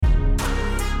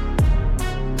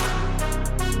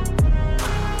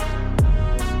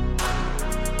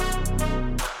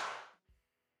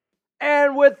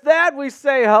with that, we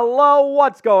say hello.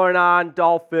 What's going on,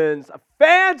 Dolphins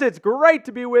fans? It's great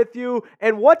to be with you.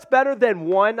 And what's better than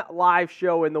one live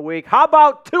show in the week? How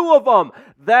about two of them?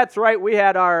 That's right. We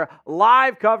had our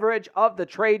live coverage of the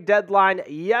trade deadline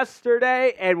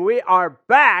yesterday, and we are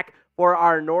back for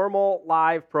our normal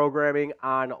live programming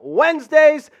on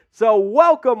Wednesdays. So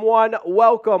welcome one,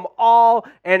 welcome all,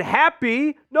 and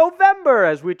happy November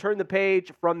as we turn the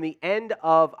page from the end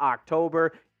of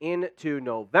October into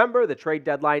November. The trade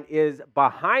deadline is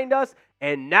behind us,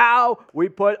 and now we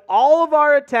put all of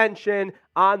our attention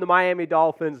on the Miami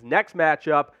Dolphins' next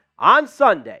matchup on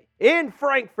Sunday in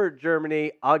Frankfurt,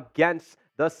 Germany, against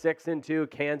the 6-2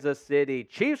 Kansas City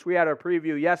Chiefs. We had our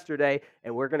preview yesterday,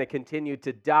 and we're going to continue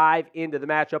to dive into the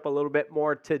matchup a little bit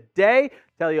more today.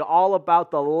 Tell you all about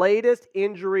the latest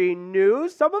injury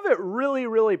news. Some of it really,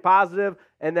 really positive,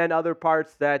 and then other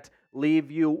parts that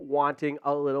leave you wanting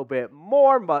a little bit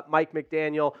more. But Mike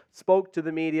McDaniel spoke to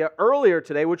the media earlier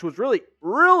today, which was really,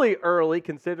 really early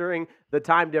considering the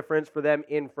time difference for them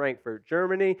in Frankfurt,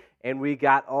 Germany. And we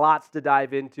got lots to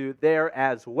dive into there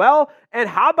as well. And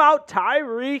how about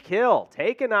Tyreek Hill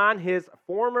taking on his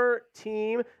former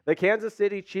team, the Kansas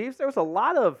City Chiefs? There was a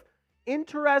lot of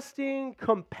interesting,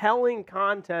 compelling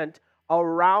content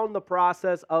around the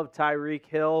process of Tyreek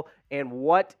Hill and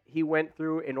what he went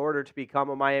through in order to become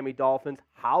a Miami Dolphins,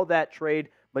 how that trade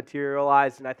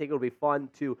materialized, and I think it'll be fun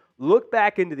to look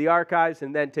back into the archives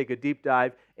and then take a deep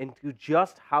dive into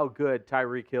just how good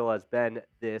Tyreek Hill has been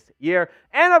this year.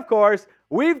 And of course,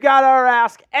 we've got our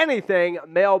Ask Anything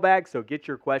mailbag, so get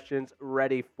your questions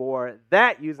ready for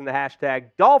that using the hashtag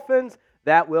Dolphins.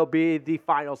 That will be the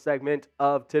final segment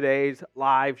of today's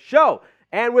live show.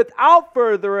 And without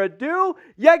further ado,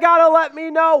 you gotta let me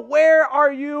know, where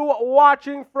are you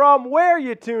watching from, where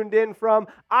you tuned in from.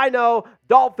 I know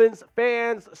Dolphins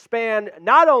fans span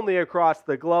not only across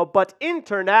the globe, but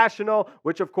international,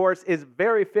 which of course is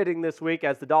very fitting this week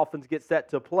as the Dolphins get set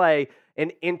to play an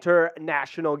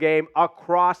international game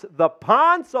across the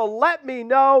pond. So let me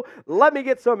know. Let me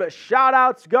get some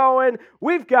shout-outs going.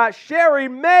 We've got Sherry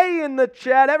May in the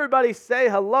chat. Everybody say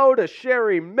hello to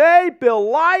Sherry May. Bill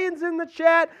Lyons in the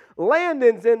chat.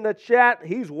 Landon's in the chat.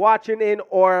 He's watching in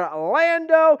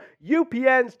Orlando.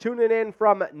 UPN's tuning in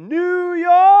from New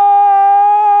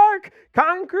York.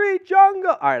 Concrete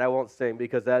Jungle. All right, I won't sing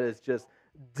because that is just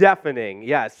deafening.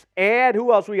 Yes. And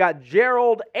who else? We got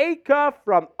Gerald Acuff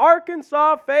from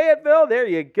Arkansas, Fayetteville. There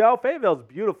you go. Fayetteville's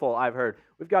beautiful, I've heard.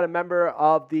 We've got a member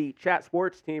of the chat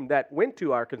sports team that went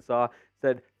to Arkansas,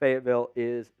 said Fayetteville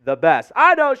is the best.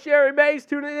 I know Sherry May's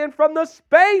tuning in from the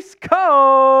Space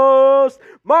Coast.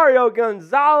 Mario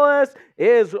Gonzalez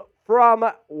is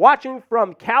watching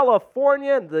from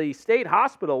California, the state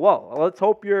hospital. Well, let's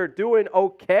hope you're doing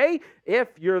okay. If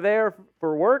you're there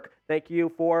for work, thank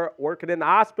you for working in the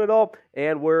hospital,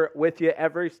 and we're with you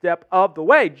every step of the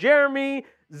way. Jeremy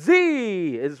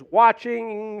Z is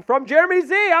watching from Jeremy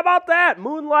Z. How about that?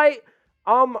 Moonlight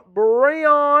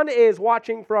Brian is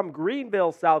watching from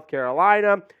Greenville, South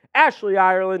Carolina. Ashley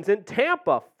Ireland's in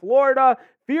Tampa, Florida.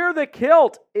 Fear the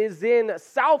Kilt is in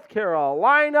South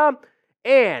Carolina.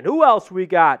 And who else we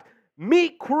got?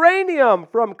 Meat Cranium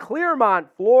from Clearmont,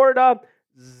 Florida.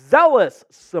 Zealous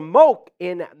Smoke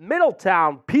in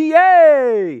Middletown,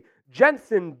 PA.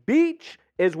 Jensen Beach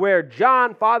is where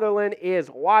John Fatherland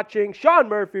is watching. Sean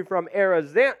Murphy from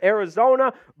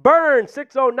Arizona. Burn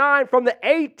 609 from the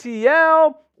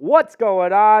ATL. What's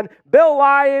going on? Bill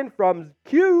Lyon from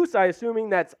Cuse. I'm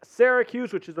assuming that's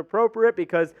Syracuse, which is appropriate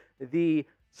because the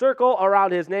circle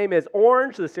around his name is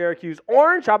orange, the Syracuse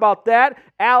Orange. How about that?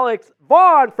 Alex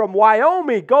Vaughn from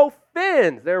Wyoming. Go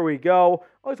Fins. There we go.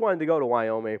 Always wanted to go to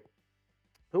Wyoming.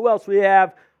 Who else we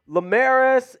have?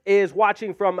 Lamaris is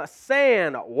watching from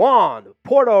San Juan,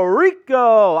 Puerto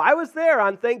Rico. I was there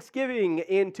on Thanksgiving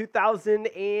in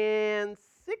 2016,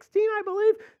 I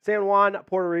believe. San Juan,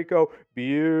 Puerto Rico.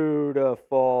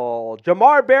 Beautiful.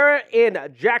 Jamar Barrett in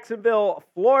Jacksonville,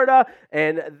 Florida.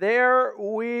 And there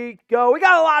we go. We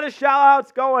got a lot of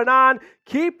shout-outs going on.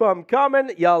 Keep them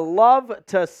coming. You love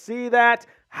to see that.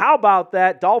 How about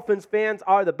that? Dolphins fans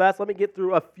are the best. Let me get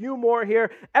through a few more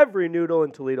here. Every Noodle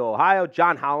in Toledo, Ohio.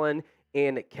 John Holland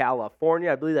in California.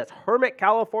 I believe that's Hermit,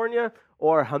 California,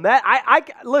 or Hamet.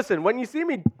 Listen, when you see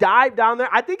me dive down there,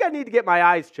 I think I need to get my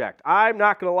eyes checked. I'm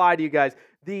not going to lie to you guys.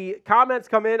 The comments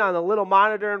come in on the little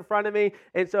monitor in front of me,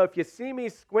 and so if you see me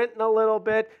squinting a little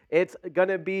bit, it's going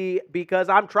to be because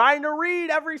I'm trying to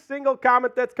read every single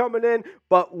comment that's coming in,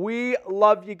 but we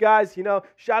love you guys.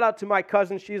 Shout out to my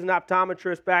cousin. She's an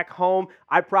optometrist back home.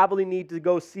 I probably need to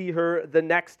go see her the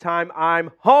next time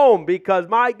I'm home because,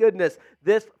 my goodness,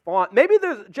 this font, maybe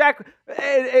there's, Jack,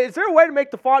 is there a way to make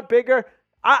the font bigger?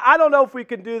 I don't know if we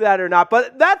can do that or not,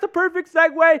 but that's a perfect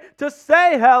segue to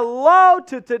say hello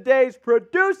to today's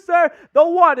producer, the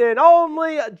one and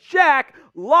only Jack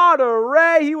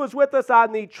Lauderay. He was with us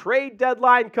on the trade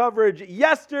deadline coverage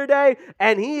yesterday,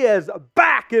 and he is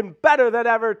back and better than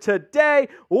ever today.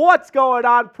 What's going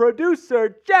on,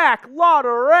 producer Jack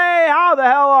Lauderay? How the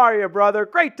hell are you, brother?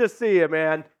 Great to see you,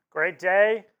 man. Great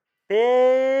day.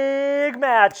 Big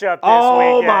matchup this weekend.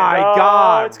 Oh, my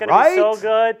God, it's going to be so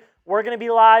good. We're going to be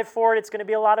live for it. It's going to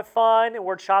be a lot of fun.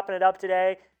 We're chopping it up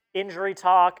today. Injury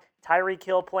talk. Tyreek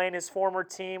Hill playing his former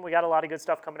team. We got a lot of good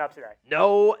stuff coming up today.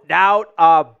 No doubt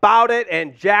about it.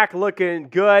 And Jack looking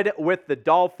good with the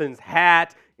Dolphins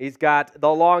hat. He's got the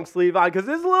long sleeve on because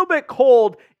it's a little bit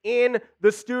cold in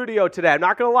the studio today. I'm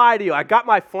not going to lie to you. I got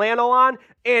my flannel on,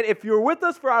 and if you were with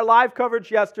us for our live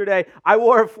coverage yesterday, I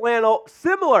wore a flannel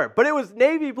similar, but it was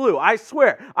navy blue. I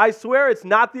swear it's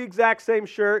not the exact same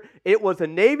shirt. It was a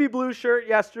navy blue shirt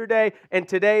yesterday, and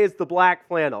today is the black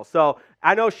flannel. So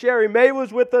I know Sherry May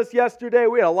was with us yesterday.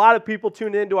 We had a lot of people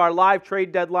tune into our live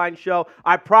trade deadline show.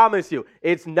 I promise you,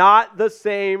 it's not the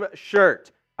same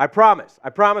shirt. I promise.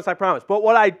 But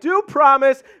what I do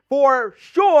promise for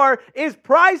sure is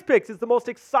Prize Picks is the most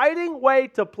exciting way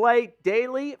to play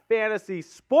daily fantasy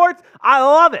sports. I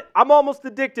love it. I'm almost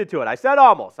addicted to it. I said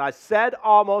almost, I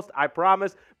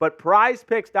promise. But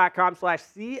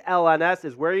prizepicks.com/CLNS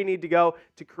is where you need to go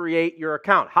to create your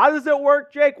account. How does it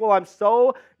work, Jake? Well, I'm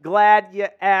so glad you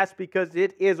asked because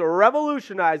it is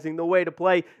revolutionizing the way to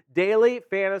play daily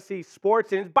fantasy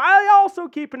sports, and by also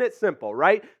keeping it simple,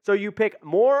 right? So you pick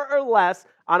more or less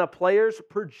on a player's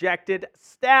projected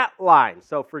stat line.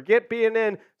 So forget being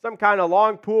in some kind of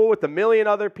long pool with a million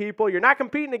other people. You're not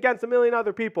competing against a million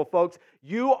other people, folks.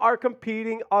 You are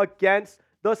competing against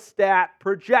the stat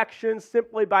projections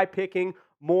simply by picking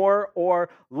more or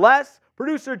less.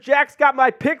 Producer Jack's got my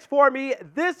picks for me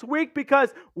this week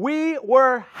because we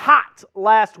were hot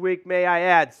last week, may I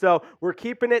add. So we're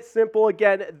keeping it simple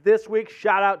again this week.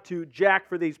 Shout out to Jack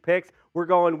for these picks. We're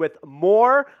going with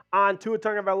more on Tua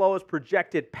Tagovailoa's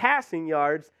projected passing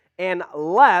yards and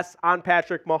less on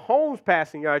Patrick Mahomes'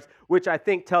 passing yards, which I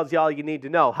think tells you all you need to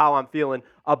know how I'm feeling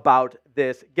about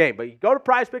this game. But you go to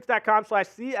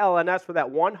prizepicks.com/CLNS for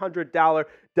that $100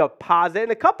 deposit.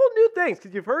 And a couple new things,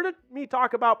 because you've heard me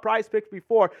talk about Prize Picks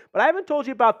before, but I haven't told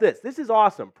you about this. This is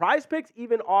awesome. Prize Picks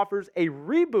even offers a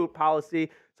reboot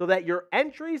policy so that your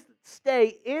entries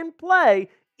stay in play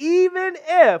even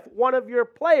if one of your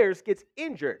players gets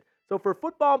injured. So for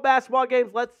football and basketball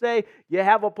games, let's say you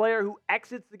have a player who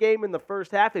exits the game in the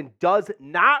first half and does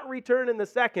not return in the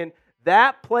second,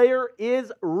 that player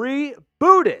is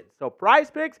rebooted. So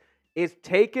Prize Picks is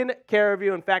taking care of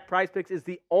you. In fact, Prize Picks is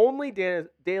the only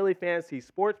daily fantasy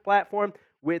sports platform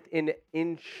with an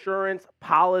insurance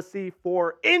policy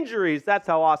for injuries. That's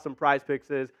how awesome Prize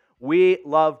Picks is. We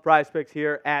love Prize Picks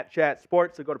here at Chat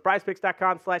Sports. So go to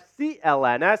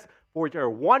prizepicks.com/CLNS for your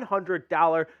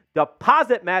 $100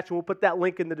 deposit match. And we'll put that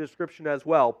link in the description as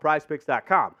well,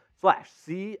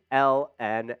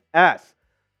 prizepicks.com/CLNS.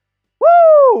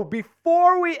 Woo!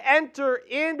 Before we enter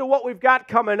into what we've got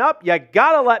coming up, you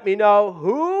got to let me know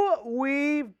who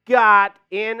we've got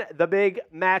in the big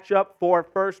matchup for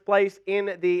first place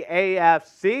in the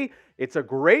AFC. It's a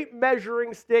great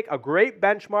measuring stick, a great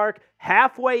benchmark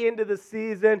halfway into the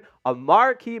season, a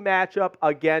marquee matchup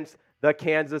against the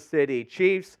Kansas City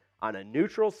Chiefs on a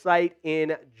neutral site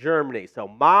in Germany. So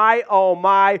my, oh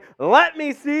my, let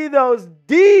me see those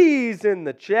D's in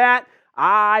the chat.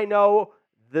 I know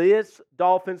this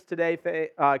Dolphins Today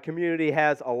community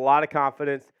has a lot of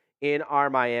confidence in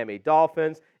our Miami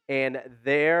Dolphins, and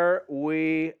there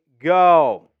we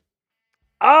go.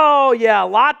 Oh, yeah,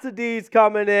 lots of D's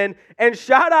coming in. And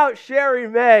shout out Sherry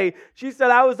May. She said,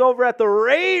 I was over at the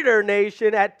Raider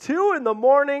Nation at 2 in the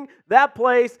morning. That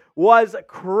place was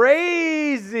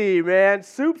crazy, man.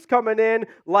 Soup's coming in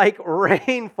like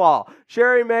rainfall.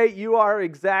 Sherry May, you are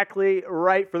exactly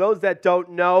right. For those that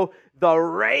don't know, the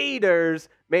Raiders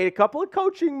made a couple of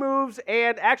coaching moves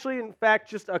and actually, in fact,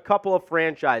 just a couple of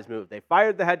franchise moves. They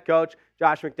fired the head coach,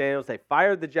 Josh McDaniels. They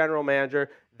fired the general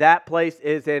manager. That place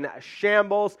is in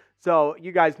shambles. So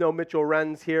you guys know Mitchell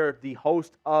Renz here, the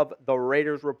host of the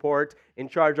Raiders Report, in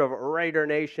charge of Raider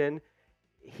Nation.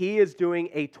 he is doing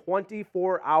a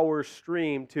 24-hour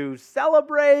stream to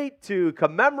celebrate, to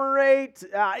commemorate.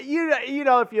 You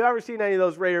know, if you've ever seen any of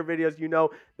those Raider videos, you know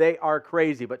they are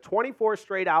crazy. But 24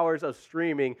 straight hours of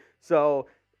streaming, so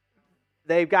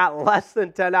they've got less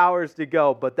than 10 hours to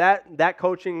go. But that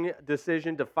coaching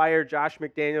decision to fire Josh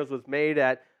McDaniels was made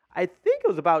at, I think it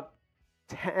was about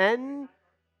 10,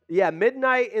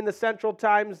 midnight in the Central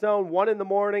Time Zone, 1 in the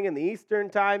morning in the Eastern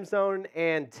Time Zone,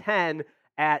 and 10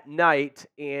 at night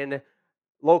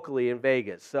locally in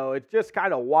Vegas. So it's just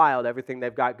kind of wild, everything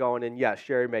they've got going. And yes,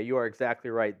 Sherry May, you are exactly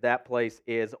right. That place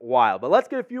is wild. But let's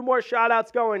get a few more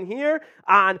shout-outs going here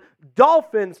on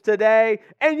Dolphins Today.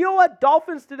 And you know what?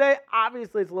 Dolphins Today,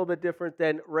 obviously it's a little bit different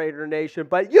than Raider Nation,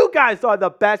 but you guys are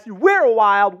the best. We're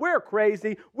wild. We're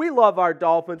crazy. We love our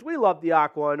Dolphins. We love the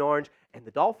aqua and orange. And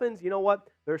the Dolphins, you know what?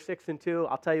 They're 6-2.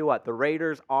 I'll tell you what, the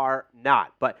Raiders are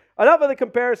not. But enough of the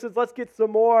comparisons. Let's get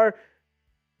some more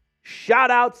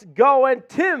shout-outs going.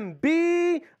 Tim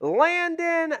B.,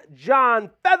 Landon, John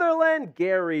Featherland,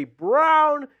 Gary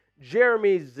Brown,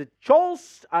 Jeremy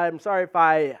Zichols, I'm sorry if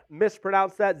I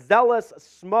mispronounced that, Zealous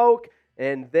Smoke,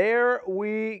 and there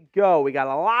we go. We got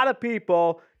a lot of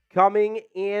people coming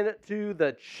into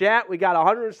the chat. We got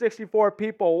 164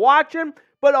 people watching,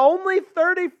 but only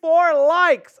 34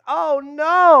 likes. Oh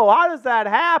no, how does that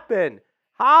happen?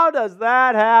 How does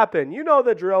that happen? You know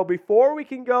the drill. Before we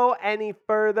can go any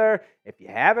further, if you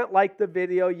haven't liked the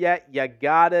video yet, you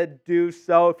gotta do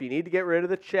so. If you need to get rid of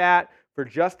the chat for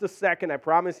just a second, I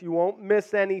promise you won't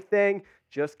miss anything.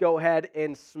 Just go ahead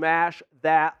and smash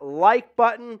that like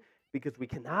button because we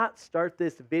cannot start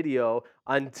this video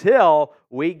until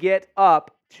we get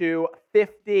up to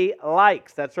 50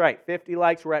 likes. That's right, 50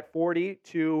 likes. We're at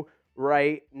 42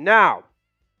 right now.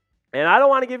 And I don't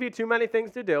want to give you too many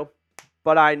things to do,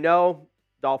 but I know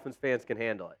Dolphins fans can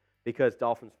handle it because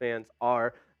Dolphins fans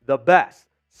are the best.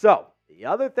 So, the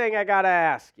other thing I got to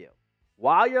ask you,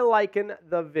 while you're liking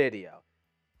the video,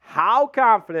 how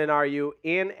confident are you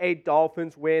in a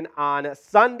Dolphins win on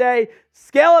Sunday?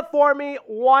 Scale it for me,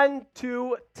 1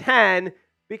 to 10,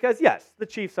 because yes, the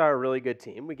Chiefs are a really good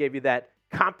team. We gave you that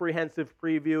comprehensive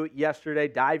preview yesterday,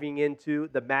 diving into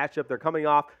the matchup. They're coming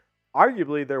off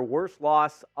arguably their worst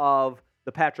loss of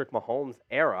the Patrick Mahomes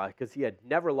era because he had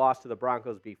never lost to the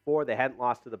Broncos before. They hadn't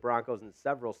lost to the Broncos in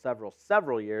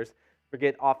several years.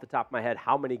 Forget off the top of my head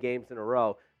how many games in a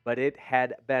row, but it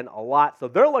had been a lot. So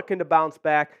they're looking to bounce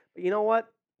back. But you know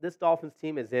what? This Dolphins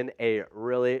team is in a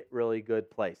really, really good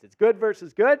place. It's good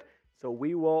versus good, so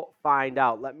we will find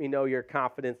out. Let me know your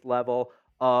confidence level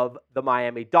of the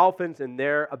Miami Dolphins and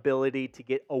their ability to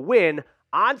get a win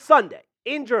on Sunday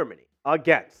in Germany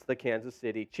against the Kansas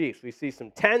City Chiefs. We see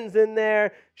some 10s in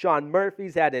there. Sean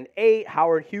Murphy's at an 8.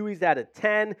 Howard Huey's at a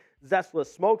 10. Zestless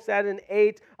Smoke's at an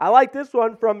 8. I like this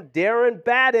one from Darren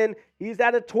Batten. He's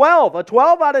at a 12. A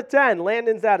 12 out of 10.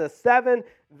 Landon's at a 7.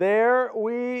 There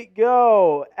we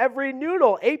go. Every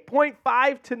Noodle,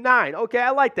 8.5 to 9. Okay, I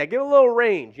like that. Give it a little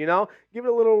range, you know. Give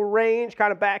it a little range,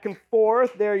 kind of back and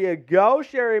forth. There you go.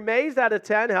 Sherry May's at a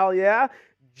 10. Hell yeah.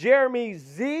 Jeremy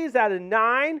Z's at a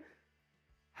 9.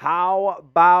 How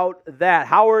about that?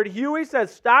 Howard Huey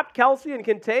says, stop Kelsey and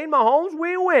contain Mahomes.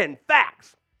 We win.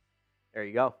 Facts. There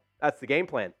you go. That's the game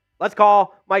plan. Let's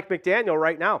call Mike McDaniel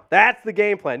right now. That's the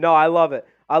game plan. No, I love it.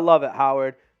 I love it,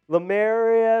 Howard.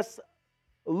 Lemarius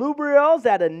Lubriel's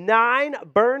at a 9.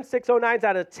 Burns 609's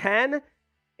at a 10.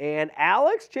 And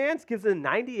Alex Chance gives a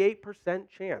 98%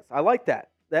 chance. I like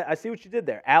that. I see what you did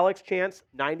there. Alex Chance,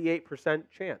 98%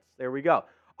 chance. There we go.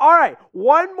 All right,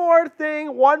 one more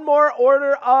thing, one more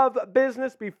order of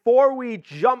business before we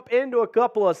jump into a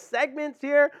couple of segments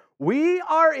here. We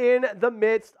are in the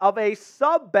midst of a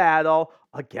sub-battle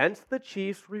against the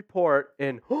Chiefs report,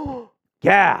 and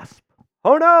gasp.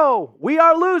 Oh no, we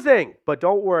are losing. But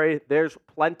don't worry, there's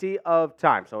plenty of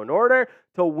time. So in order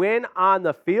to win on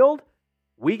the field,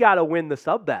 we got to win the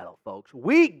sub-battle, folks.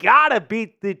 We got to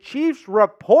beat the Chiefs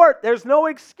report. There's no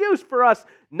excuse for us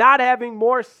not having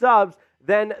more subs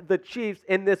than the Chiefs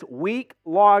in this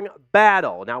week-long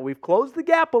battle. Now, we've closed the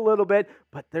gap a little bit,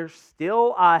 but they're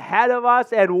still ahead of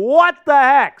us, and what the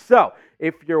heck? So,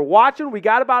 if you're watching, we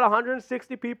got about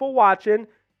 160 people watching,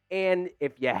 and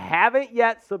if you haven't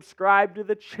yet subscribed to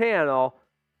the channel,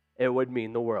 it would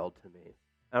mean the world to me.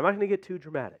 I'm not going to get too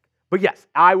dramatic. But yes,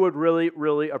 I would really,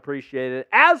 really appreciate it,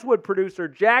 as would producer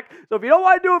Jack. So if you don't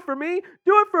want to do it for me,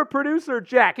 do it for producer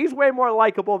Jack. He's way more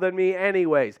likable than me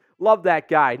anyways. Love that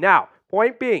guy. Now,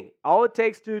 point being, all it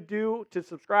takes to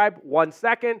subscribe, 1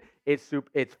 second.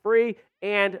 It's free,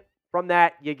 and From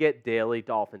that, you get daily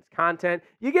Dolphins content.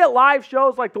 You get live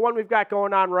shows like the one we've got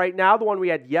going on right now, the one we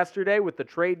had yesterday with the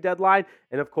trade deadline,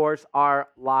 and of course, our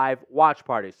live watch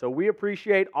party. So we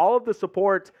appreciate all of the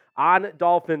support on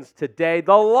Dolphins Today,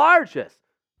 the largest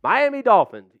Miami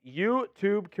Dolphins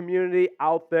YouTube community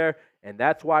out there, and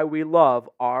that's why we love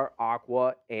our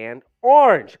aqua and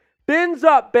orange. Fins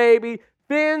up, baby.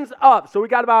 Fins up. So we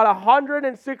got about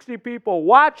 160 people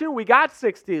watching. We got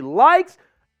 60 likes.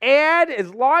 And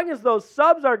as long as those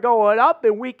subs are going up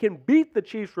and we can beat the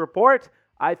Chiefs report,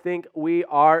 I think we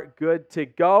are good to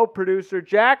go. Producer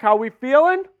Jack, how we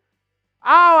feeling?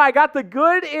 Oh, I got the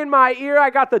good in my ear. I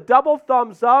got the double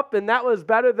thumbs up, and that was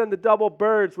better than the double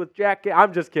birds with Jack.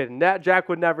 I'm just kidding. Jack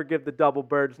would never give the double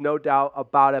birds, no doubt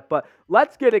about it. But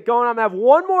let's get it going. I'm going to have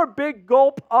one more big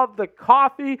gulp of the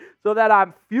coffee so that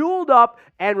I'm fueled up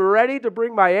and ready to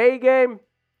bring my A game.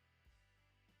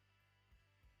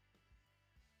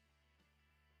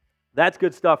 That's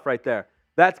good stuff right there.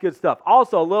 That's good stuff.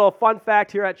 Also, a little fun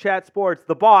fact here at Chat Sports.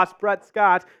 The boss, Brett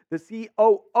Scott, the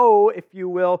COO, if you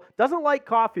will, doesn't like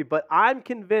coffee, but I'm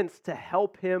convinced to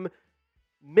help him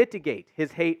mitigate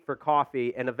his hate for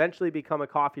coffee and eventually become a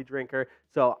coffee drinker.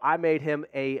 So I made him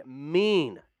a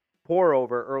mean pour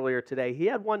over earlier today. He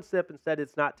had one sip and said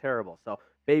it's not terrible. So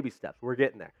baby steps. We're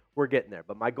getting there. We're getting there.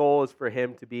 But my goal is for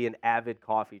him to be an avid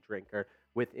coffee drinker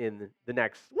within the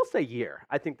next, we'll say, year.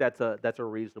 I think that's a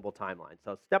reasonable timeline.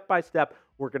 So step by step,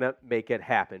 we're going to make it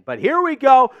happen. But here we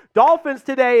go. Dolphins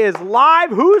Today is live.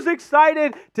 Who's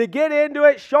excited to get into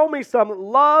it? Show me some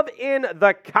love in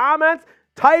the comments.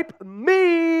 Type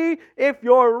me if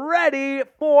you're ready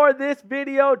for this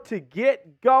video to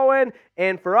get going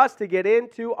and for us to get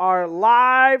into our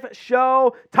live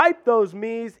show. Type those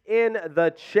me's in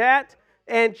the chat.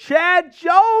 And Chad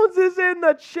Jones is in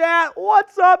the chat.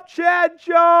 What's up, Chad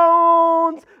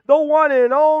Jones? The one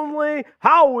and only.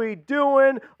 How we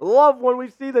doing? Love when we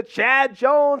see the Chad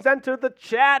Jones enter the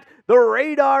chat. The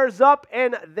radar's up,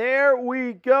 and there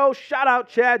we go. Shout out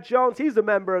Chad Jones. He's a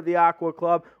member of the Aqua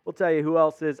Club. We'll tell you who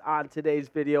else is on today's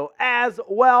video as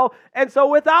well. And so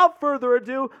without further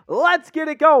ado, let's get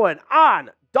it going on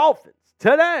Dolphins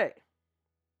Today.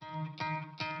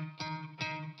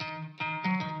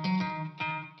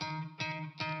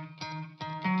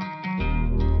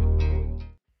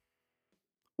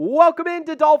 Welcome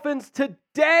into Dolphins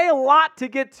Today. A lot to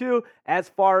get to as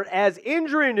far as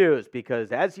injury news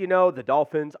because, as you know, the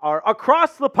Dolphins are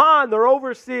across the pond. They're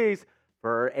overseas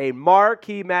for a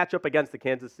marquee matchup against the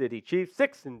Kansas City Chiefs,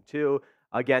 6-2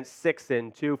 against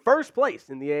 6-2. First place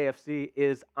in the AFC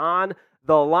is on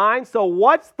the line. So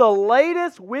what's the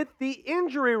latest with the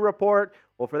injury report?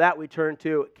 Well, for that, we turn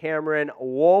to Cameron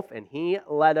Wolf, and he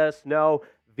let us know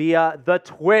via the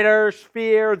Twitter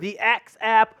sphere, the X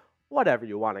app, whatever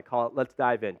you want to call it. Let's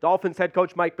dive in. Dolphins head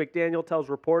coach Mike McDaniel tells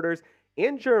reporters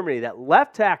in Germany that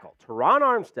left tackle Terron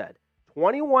Armstead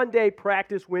 21-day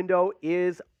practice window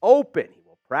is open. He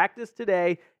will practice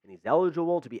today, and he's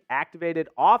eligible to be activated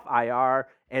off IR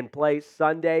and play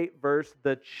Sunday versus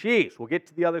the Chiefs. We'll get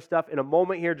to the other stuff in a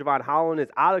moment here. Javon Holland is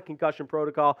out of concussion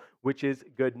protocol, which is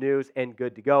good news and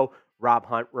good to go. Rob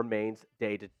Hunt remains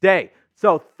day-to-day.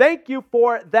 So thank you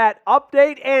for that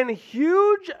update and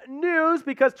huge news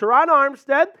because Terron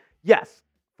Armstead, yes,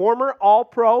 former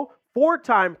All-Pro,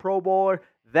 4-time Pro Bowler,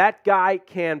 that guy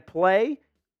can play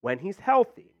when he's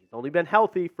healthy. He's only been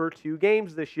healthy for 2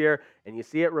 games this year, and you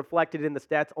see it reflected in the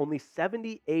stats, only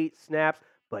 78 snaps,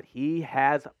 but he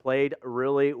has played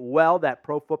really well. That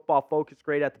Pro Football Focus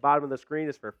grade at the bottom of the screen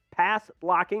is for pass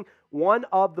blocking, one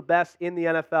of the best in the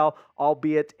NFL,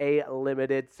 albeit a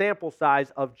limited sample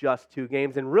size of just 2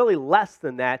 games, and really less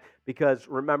than that because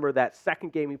remember that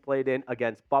second game he played in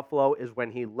against Buffalo is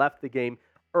when he left the game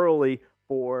early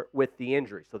with the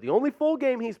injury. So the only full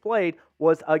game he's played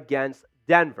was against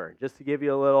Denver. Just to give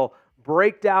you a little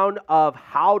breakdown of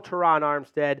how Terron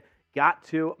Armstead got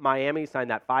to Miami, signed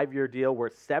that 5-year deal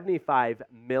worth $75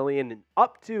 million and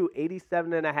up to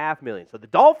 $87.5 million. So the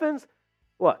Dolphins,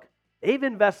 look, they've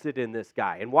invested in this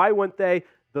guy. And why wouldn't they?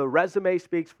 The resume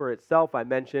speaks for itself. I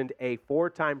mentioned a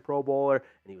 4-time Pro Bowler,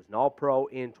 and he was an All-Pro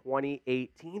in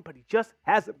 2018, but he just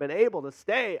hasn't been able to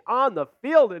stay on the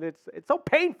field, and it's so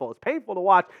painful. It's painful to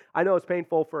watch. I know it's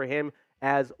painful for him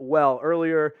as well.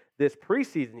 Earlier this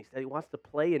preseason, he said he wants to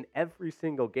play in every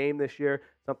single game this year,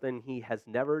 something he has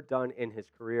never done in his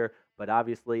career, but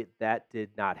obviously that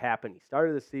did not happen. He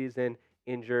started the season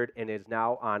injured and is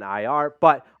now on IR.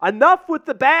 But enough with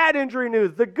the bad injury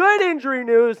news. The good injury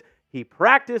news, he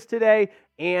practiced today,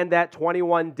 and that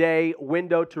 21-day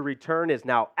window to return is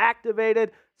now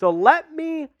activated. So let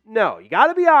me know. You got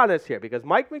to be honest here because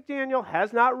Mike McDaniel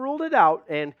has not ruled it out,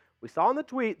 and We saw in the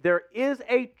tweet there is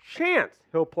a chance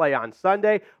he'll play on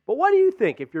Sunday. But what do you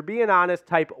think? If you're being honest,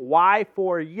 type Y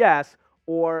for yes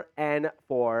or N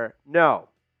for no.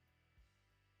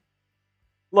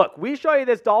 Look, we show you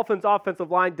this Dolphins offensive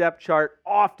line depth chart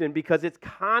often because it's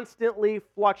constantly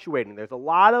fluctuating. There's a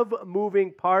lot of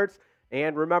moving parts.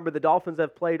 And remember, the Dolphins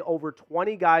have played over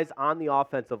 20 guys on the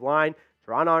offensive line.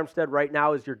 Terron Armstead right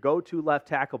now is your go-to left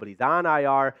tackle, but he's on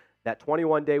IR. That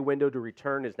 21-day window to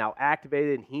return is now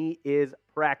activated, and he is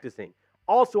practicing.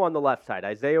 Also on the left side,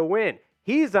 Isaiah Wynn,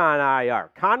 he's on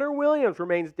IR. Connor Williams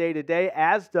remains day-to-day,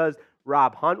 as does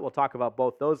Rob Hunt. We'll talk about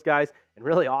both those guys. And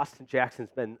really, Austin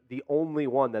Jackson's been the only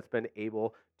one that's been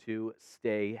able to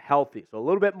stay healthy. So a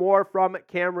little bit more from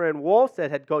Cameron Wolf,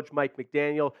 said head coach Mike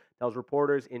McDaniel tells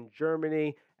reporters in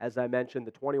Germany, as I mentioned,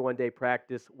 the 21-day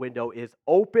practice window is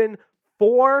open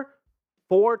for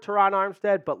Terron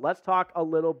Armstead. But let's talk a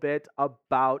little bit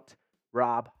about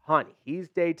Rob Hunt. He's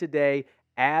day-to-day,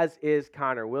 as is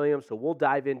Connor Williams. So we'll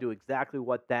dive into exactly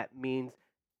what that means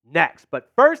next.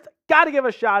 But first, got to give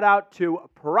a shout out to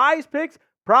Prize Picks,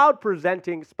 proud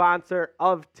presenting sponsor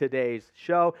of today's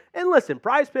show. And listen,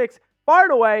 Prize Picks, far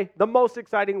and away the most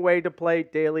exciting way to play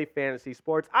daily fantasy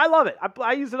sports. I love it.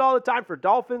 I use it all the time for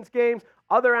Dolphins games,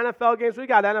 other NFL games. We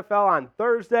got NFL on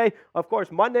Thursday. Of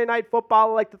course, Monday Night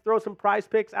Football, I like to throw some Prize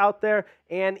Picks out there,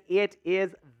 and it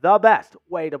is the best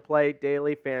way to play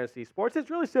daily fantasy sports.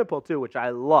 It's really simple, too, which I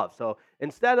love. So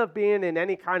instead of being in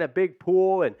any kind of big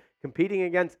pool and competing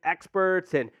against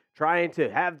experts and trying to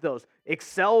have those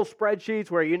Excel spreadsheets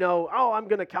where I'm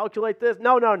going to calculate this.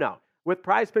 No. With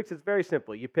Prize Picks, it's very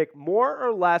simple. You pick more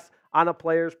or less on a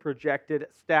player's projected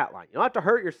stat line. You don't have to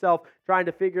hurt yourself trying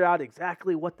to figure out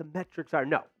exactly what the metrics are.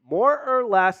 No, more or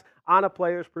less on a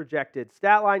player's projected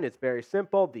stat line. It's very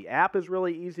simple. The app is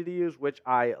really easy to use, which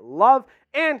I love,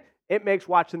 and it makes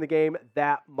watching the game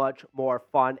that much more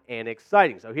fun and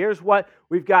exciting. So here's what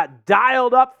we've got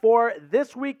dialed up for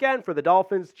this weekend for the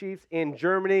Dolphins Chiefs in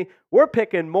Germany. We're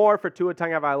picking more for Tua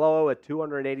Tagovailoa at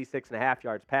 286.5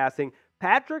 yards passing.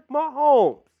 Patrick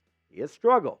Mahomes, he has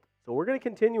struggled. So we're going to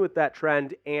continue with that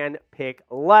trend and pick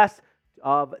less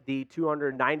of the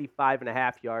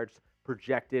 295.5 yards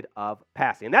projected of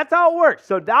passing. And that's how it works.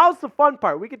 So now's the fun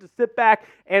part. We get to sit back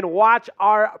and watch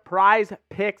our Prize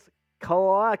Picks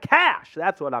cash.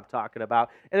 That's what I'm talking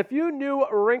about. And a few new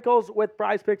wrinkles with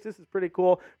Prize Picks. This is pretty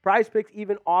cool. Prize Picks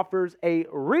even offers a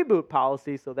reboot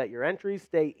policy so that your entries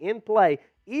stay in play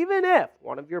even if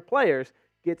one of your players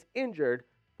gets injured.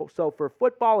 So for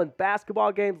football and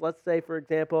basketball games, let's say, for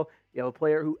example, you have a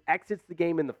player who exits the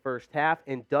game in the first half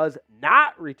and does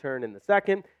not return in the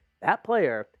second, that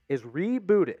player is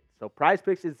rebooted. So Prize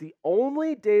Picks is the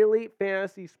only daily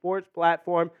fantasy sports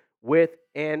platform with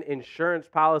an insurance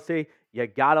policy. You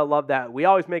gotta love that. We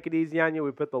always make it easy on you.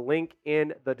 We put the link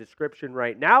in the description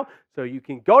right now. So you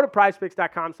can go to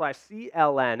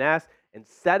prizepicks.com/CLNS and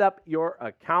set up your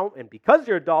account. And because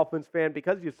you're a Dolphins fan,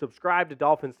 because you subscribe to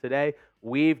Dolphins Today,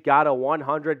 we've got a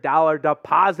 $100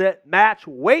 deposit match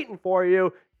waiting for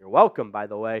you. You're welcome, by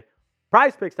the way.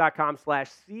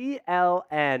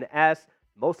 prizepicks.com/CLNS.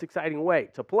 Most exciting way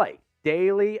to play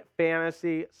daily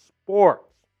fantasy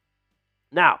sports.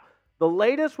 Now, the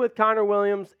latest with Connor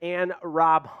Williams and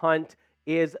Rob Hunt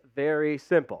is very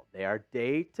simple. They are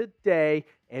day-to-day,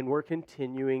 and we're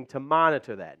continuing to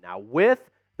monitor that. Now, with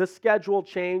the schedule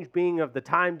change being of the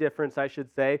time difference, I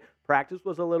should say, practice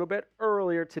was a little bit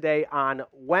earlier today on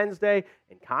Wednesday,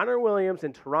 and Connor Williams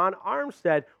and Terron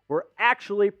Armstead were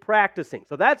actually practicing.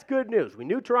 So that's good news. We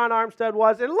knew Terron Armstead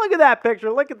was, and look at that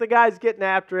picture. Look at the guys getting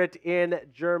after it in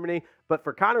Germany. But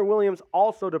for Connor Williams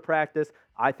also to practice,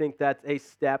 I think that's a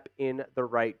step in the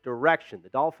right direction. The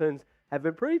Dolphins have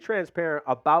been pretty transparent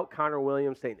about Connor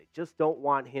Williams, saying they just don't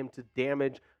want him to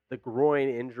damage the groin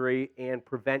injury and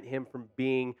prevent him from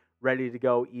being ready to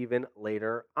go even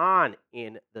later on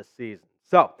in the season.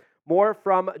 So, more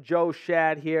from Joe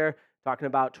Shad here, talking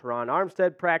about Terron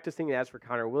Armstead practicing. As for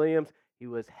Connor Williams, he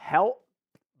was helped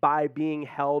by being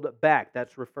held back.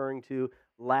 That's referring to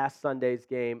last Sunday's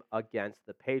game against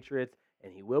the Patriots,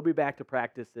 and he will be back to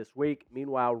practice this week.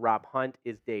 Meanwhile, Rob Hunt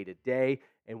is day-to-day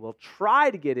and will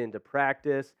try to get into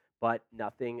practice, but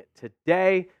nothing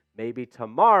today, maybe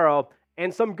tomorrow.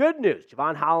 And some good news,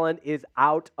 Javon Holland is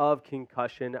out of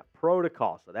concussion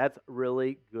protocol. So that's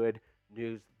really good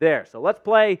news there. So let's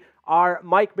play our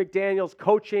Mike McDaniel's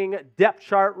coaching depth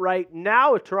chart right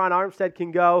now. If Terron Armstead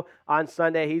can go on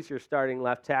Sunday, he's your starting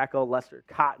left tackle. Lester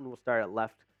Cotton will start at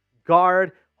left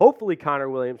guard. Hopefully Connor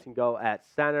Williams can go at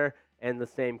center. And the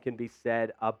same can be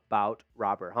said about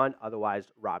Robert Hunt.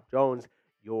 Otherwise, Rob Jones,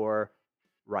 your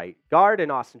right guard.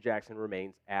 And Austin Jackson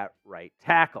remains at right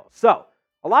tackle. So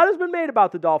A lot has been made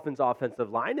about the Dolphins'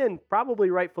 offensive line, and probably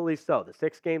rightfully so. The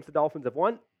 6 games the Dolphins have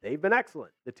won, they've been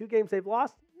excellent. The 2 games they've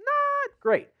lost, not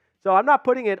great. So I'm not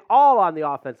putting it all on the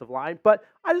offensive line, but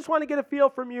I just want to get a feel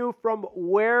from you from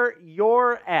where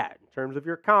you're at in terms of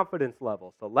your confidence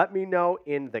level. So let me know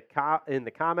in the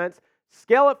comments.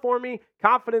 Scale it for me,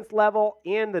 confidence level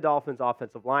in the Dolphins'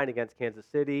 offensive line against Kansas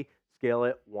City. Scale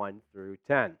it 1 through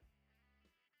 10.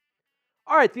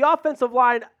 All right, the offensive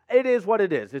line, it is what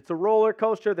it is. It's a roller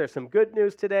coaster. There's some good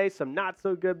news today, some not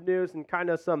so good news, and kind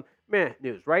of some meh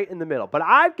news right in the middle. But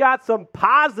I've got some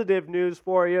positive news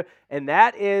for you, and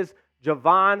that is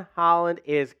Jevon Holland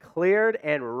is cleared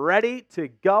and ready to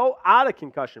go out of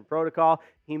concussion protocol.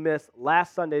 He missed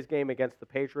last Sunday's game against the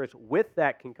Patriots with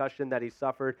that concussion that he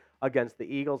suffered against the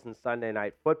Eagles in Sunday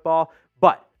Night Football.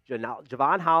 But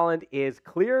Jevon Holland is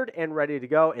cleared and ready to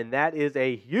go, and that is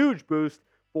a huge boost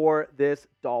for this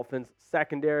Dolphins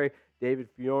secondary. David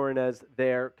Fiorenez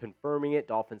there confirming it.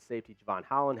 Dolphins safety Jevon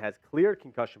Holland has cleared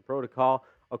concussion protocol,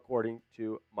 according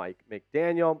to Mike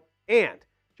McDaniel. And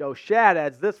Joe Schad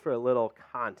adds this for a little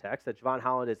context, that Jevon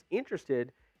Holland is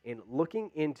interested in looking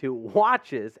into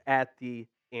watches at the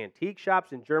antique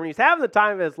shops in Germany. He's having the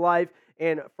time of his life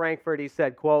in Frankfurt. He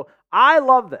said, quote, "I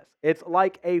love this. It's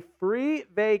like a free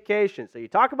vacation." So you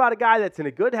talk about a guy that's in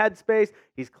a good headspace.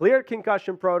 He's cleared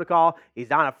concussion protocol.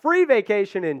 He's on a free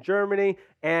vacation in Germany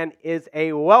and is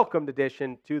a welcomed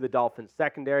addition to the Dolphins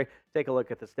secondary. Take a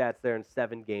look at the stats there in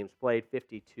 7 games played,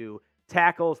 52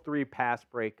 tackles, 3 pass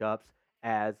breakups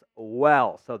as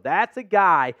well. So that's a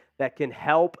guy that can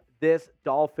help this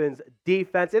Dolphins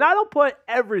defense. And I don't put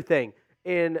everything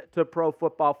into Pro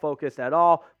Football Focus at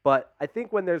all, but I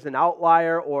think when there's an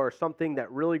outlier or something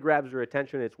that really grabs your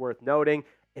attention, it's worth noting.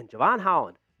 And Jevon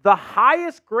Holland, the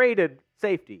highest graded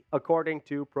safety according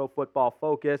to Pro Football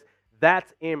Focus.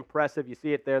 That's impressive. You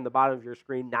see it there in the bottom of your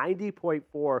screen,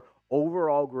 90.4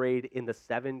 overall grade in the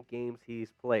 7 games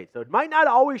he's played. So it might not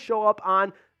always show up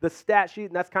on the stat sheet,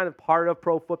 and that's kind of part of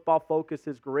Pro Football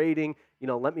Focus's grading.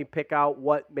 Let me pick out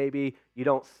what maybe you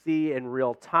don't see in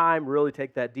real time, really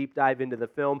take that deep dive into the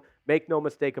film. Make no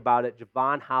mistake about it,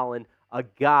 Jevon Holland, a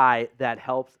guy that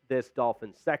helps this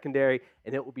Dolphins secondary,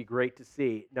 and it will be great to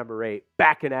see number 8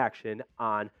 back in action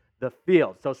on the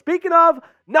field. So speaking of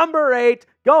number 8,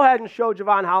 go ahead and show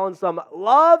Jevon Holland some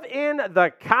love in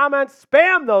the comments.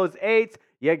 Spam those 8s.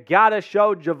 You got to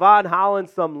show Jevon Holland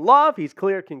some love. He's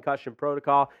cleared concussion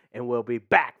protocol and will be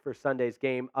back for Sunday's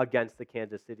game against the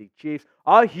Kansas City Chiefs.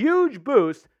 A huge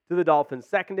boost to the Dolphins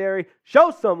secondary. Show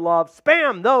some love.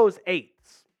 Spam those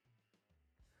 8s.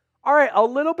 All right, a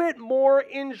little bit more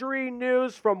injury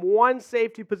news from one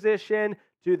safety position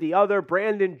to the other.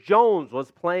 Brandon Jones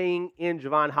was playing in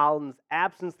Jevon Holland's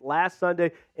absence last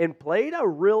Sunday and played a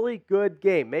really good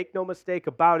game. Make no mistake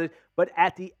about it. But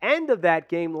at the end of that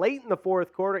game, late in the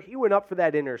 4th quarter, he went up for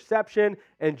that interception,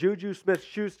 and Juju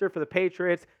Smith-Schuster for the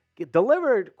Patriots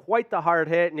delivered quite the hard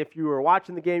hit. And if you were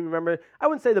watching the game, remember, I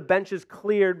wouldn't say the benches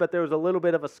cleared, but there was a little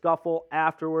bit of a scuffle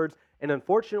afterwards. And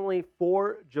unfortunately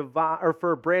for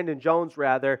Brandon Jones,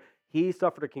 he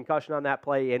suffered a concussion on that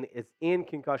play and is in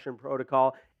concussion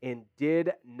protocol and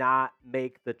did not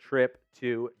make the trip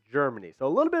to Germany. So a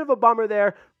little bit of a bummer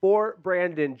there for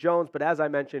Brandon Jones, but as I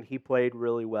mentioned, he played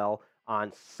really well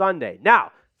on Sunday.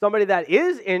 Now, somebody that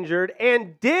is injured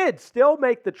and did still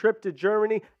make the trip to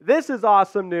Germany, this is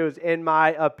awesome news in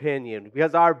my opinion,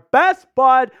 because our best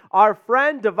bud, our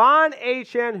friend De'Von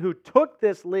Achane, who took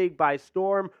this league by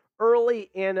storm early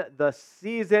in the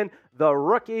season, the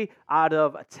rookie out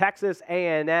of Texas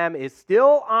A&M, is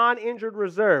still on injured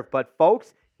reserve. But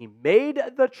folks, he made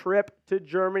the trip to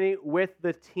Germany with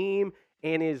the team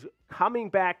and is coming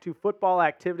back to football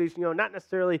activities, not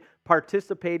necessarily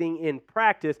participating in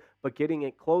practice, but getting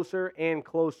it closer and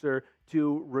closer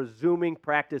to resuming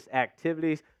practice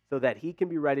activities so that he can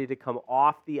be ready to come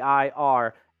off the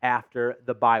IR after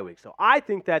the bye week. So I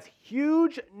think that's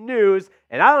huge news,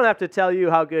 and I don't have to tell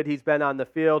you how good he's been on the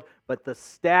field, but the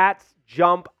stats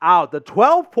jump out. The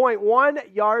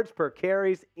 12.1 yards per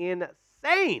carry is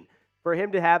insane for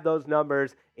him to have those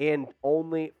numbers in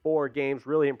only 4 games.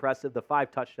 Really impressive. The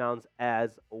 5 touchdowns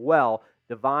as well.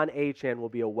 De'Von Achane will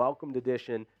be a welcomed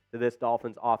addition to this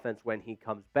Dolphins offense when he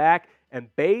comes back. And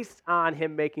based on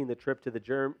him making the trip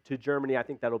to Germany, I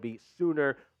think that'll be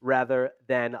sooner rather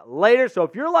than later. So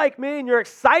if you're like me and you're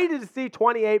excited to see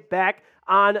 28 back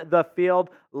on the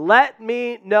field, let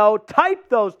me know. Type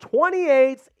those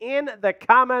 28s in the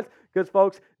comments because,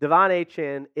 folks, De'Von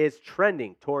Achane is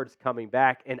trending towards coming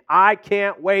back, and I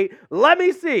can't wait. Let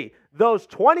me see those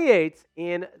 28s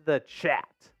in the chat.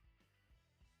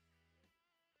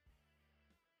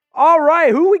 All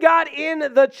right, who we got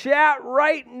in the chat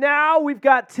right now? We've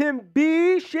got Tim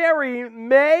B, Sherry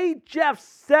May, Jeff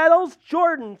Settles,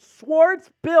 Jordan Swartz,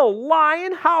 Bill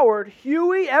Lyon, Howard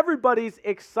Huey. Everybody's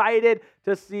excited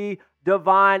to see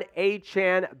Devon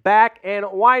Achane back, and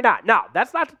why not? Now,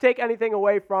 that's not to take anything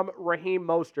away from Raheem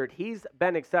Mostert. He's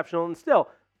been exceptional, and still,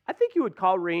 I think you would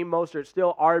call Raheem Mostert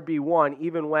still RB1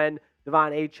 even when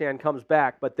Devon Achane comes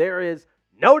back, but there is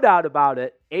no doubt about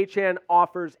it, Achane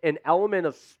offers an element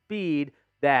of speed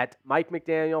that Mike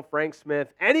McDaniel, Frank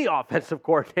Smith, any offensive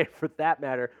coordinator for that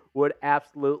matter, would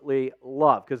absolutely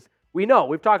love. Because we know,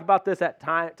 we've talked about this at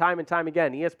time and time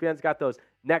again. ESPN's got those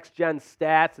next-gen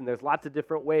stats, and there's lots of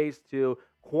different ways to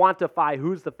quantify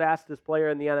who's the fastest player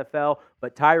in the NFL.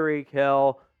 But Tyreek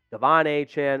Hill, Devon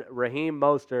Achane, Raheem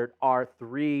Mostert are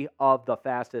three of the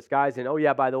fastest guys. And oh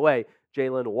yeah, by the way,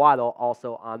 Jalen Waddle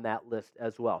also on that list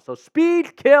as well. So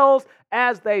speed kills,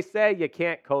 as they say. You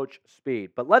can't coach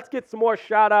speed. But let's get some more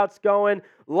shout-outs going.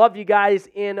 Love you guys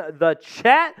in the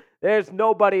chat. There's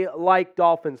nobody like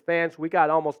Dolphins fans. We got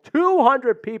almost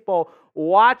 200 people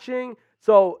watching.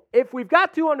 So if we've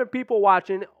got 200 people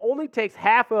watching, it only takes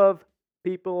half the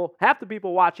people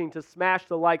watching to smash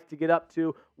the likes to get up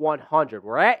to 100.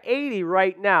 We're at 80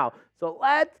 right now. So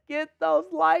let's get those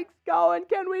likes going.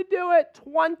 Can we do it?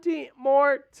 20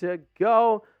 more to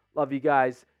go. Love you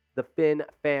guys. The Finn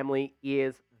family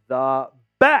is the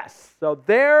best. So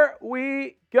there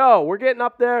we go. We're getting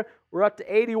up there. We're up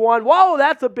to 81. Whoa,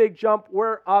 that's a big jump.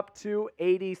 We're up to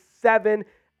 87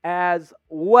 as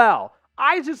well.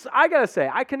 I got to say,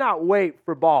 I cannot wait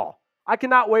for ball. I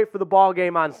cannot wait for the ball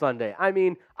game on Sunday. I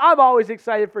mean, I'm always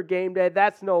excited for game day.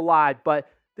 That's no lie. But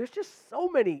there's just so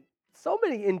many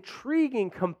intriguing,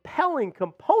 compelling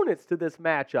components to this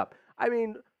matchup. I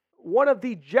mean, one of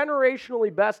the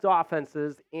generationally best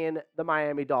offenses in the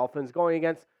Miami Dolphins going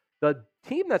against the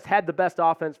team that's had the best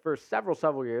offense for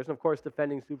several years, and of course,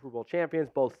 defending Super Bowl champions,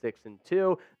 both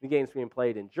 6-2. The game's being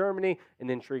played in Germany,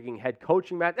 an intriguing head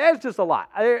coaching match. There's just a lot.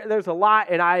 There's a lot,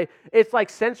 and it's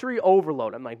like sensory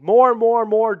overload. I'm like,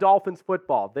 more Dolphins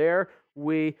football. There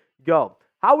we go.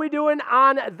 How we doing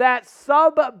on that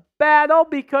sub battle?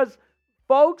 Because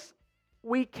folks,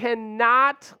 we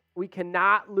cannot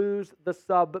lose the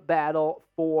sub battle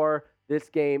for this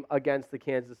game against the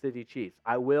Kansas City Chiefs.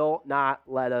 I will not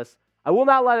let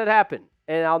it happen,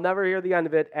 and I'll never hear the end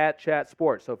of it at Chat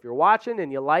Sports. So if you're watching and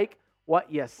you like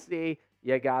what you see,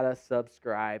 you gotta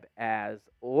subscribe as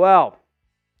well.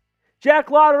 Jack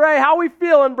Lauderay, how we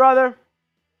feeling, brother?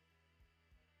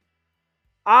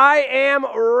 I am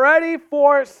ready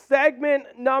for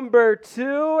segment number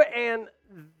 2, and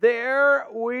there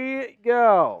we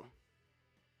go.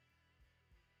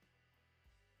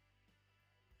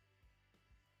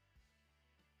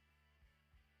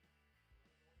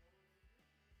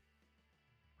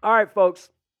 All right,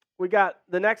 folks, we got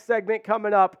the next segment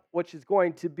coming up, which is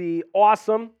going to be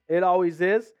awesome. It always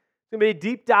is. It's going to be a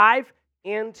deep dive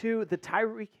into the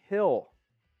Tyreek Hill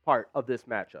part of this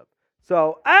matchup.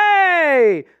 So,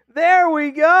 hey, there we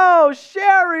go.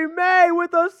 Sherry May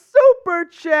with a super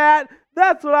chat.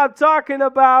 That's what I'm talking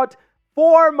about.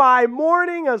 For my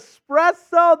morning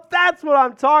espresso, that's what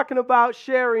I'm talking about,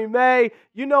 Sherry May.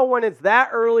 You know, when it's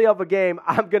that early of a game,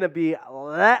 I'm gonna be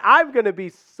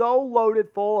so loaded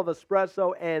full of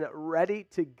espresso and ready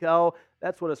to go.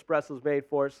 That's what espresso's made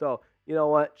for. So, you know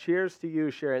what? Cheers to you,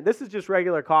 Sharon. This is just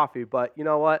regular coffee, but you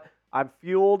know what? I'm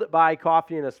fueled by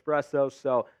coffee and espresso.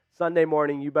 So Sunday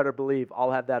morning, you better believe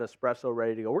I'll have that espresso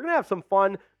ready to go. We're gonna have some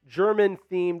fun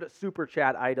German-themed super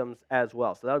chat items as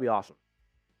well. So that'll be awesome.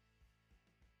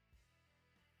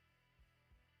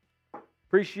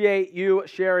 Appreciate you,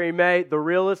 Sherry May, the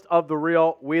realest of the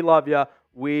real. We love you.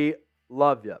 We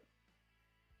love you.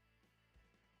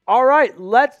 All right,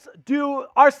 let's do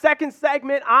our second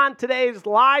segment on today's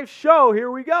live show.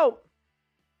 Here we go.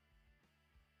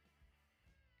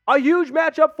 A huge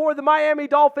matchup for the Miami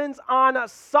Dolphins on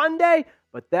Sunday,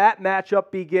 but that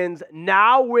matchup begins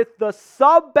now with the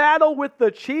sub-battle with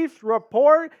the Chiefs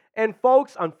report. And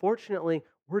folks, unfortunately,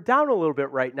 we're down a little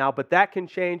bit right now, but that can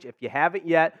change if you haven't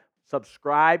yet.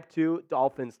 Subscribe to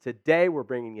Dolphins Today. We're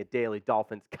bringing you daily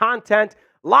Dolphins content,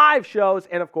 live shows,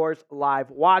 and of course, live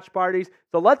watch parties.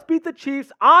 So let's beat the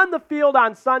Chiefs on the field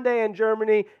on Sunday in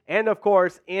Germany, and of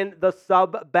course, in the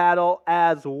sub-battle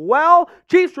as well.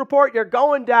 Chiefs report, you're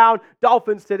going down.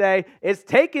 Dolphins Today is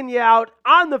taking you out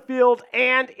on the field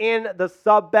and in the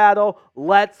sub-battle.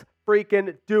 Let's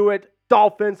freaking do it,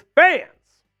 Dolphins fans.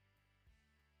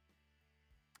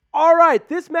 All right,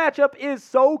 this matchup is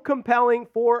so compelling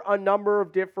for a number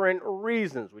of different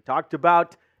reasons. We talked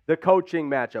about the coaching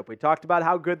matchup. We talked about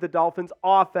how good the Dolphins'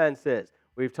 offense is.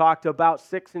 We've talked about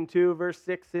 6-2 versus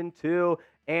 6-2.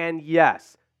 And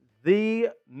yes, the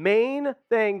main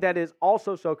thing that is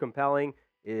also so compelling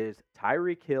is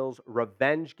Tyreek Hill's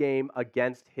revenge game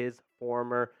against his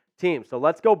former team. So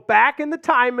let's go back in the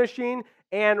time machine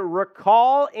and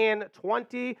recall in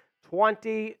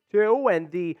 2022 when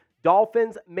the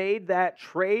Dolphins made that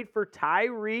trade for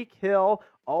Tyreek Hill.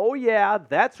 Oh, yeah,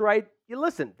 that's right.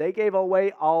 Listen, they gave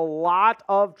away a lot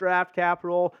of draft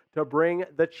capital to bring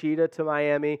the Cheetah to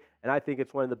Miami, and I think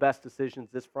it's one of the best decisions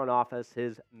this front office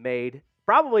has made,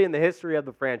 probably in the history of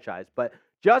the franchise. But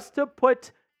just to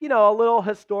put, a little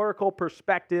historical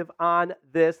perspective on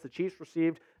this, the Chiefs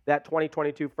received that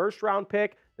 2022 first-round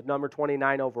pick, the number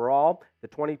 29 overall, the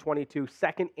 2022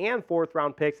 second and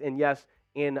fourth-round picks, and yes,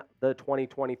 in the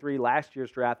 2023 last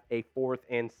year's draft, a fourth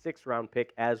and sixth-round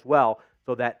pick as well,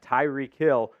 so that Tyreek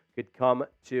Hill could come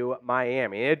to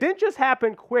Miami. And it didn't just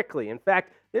happen quickly. In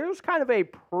fact, there was kind of a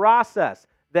process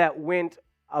that went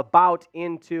about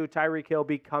into Tyreek Hill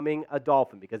becoming a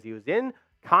Dolphin because he was in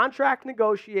contract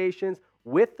negotiations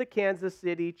with the Kansas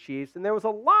City Chiefs, and there was a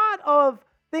lot of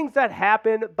things that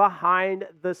happened behind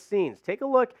the scenes. Take a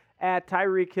look at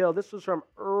Tyreek Hill. This was from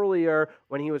earlier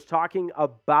when he was talking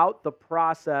about the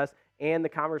process and the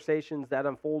conversations that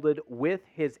unfolded with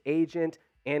his agent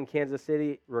and Kansas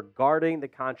City regarding the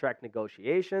contract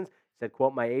negotiations. He said,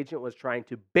 quote, "My agent was trying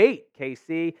to bait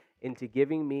KC into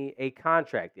giving me a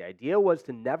contract. The idea was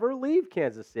to never leave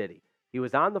Kansas City." He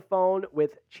was on the phone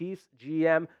with Chiefs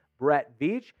GM Brett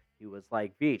Veach. He was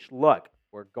like, "Veach, look,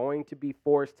 we're going to be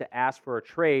forced to ask for a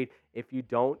trade if you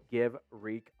don't give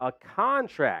Reek a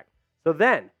contract." So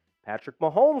then Patrick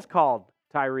Mahomes called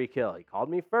Tyreek Hill. He called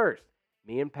me first.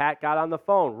 Me and Pat got on the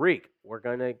phone. "Reek, we're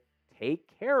going to take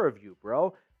care of you,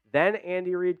 bro." Then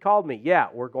Andy Reid called me. "Yeah,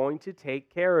 we're going to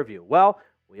take care of you." Well,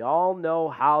 we all know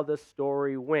how the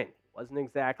story went. He wasn't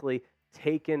exactly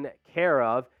taken care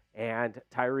of, and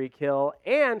Tyreek Hill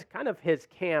and kind of his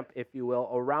camp, if you will,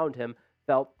 around him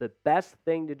felt the best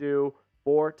thing to do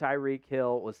for Tyreek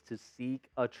Hill was to seek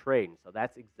a trade. So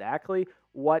that's exactly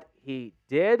what he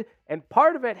did. And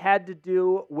part of it had to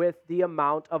do with the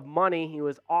amount of money he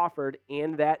was offered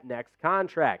in that next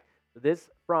contract. This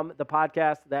from the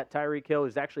podcast that Tyreek Hill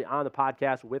is actually on the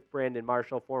podcast with Brandon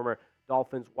Marshall, former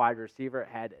Dolphins wide receiver,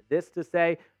 had this to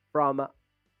say from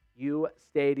U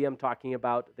Stadium talking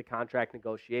about the contract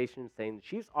negotiations, saying the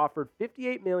Chiefs offered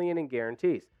 $58 million in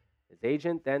guarantees. His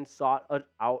agent then sought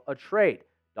out a trade.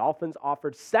 Dolphins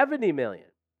offered $70 million.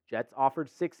 Jets offered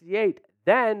 $68.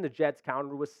 Then the Jets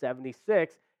countered with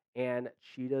 $76. And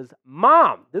Cheetah's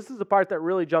mom. This is the part that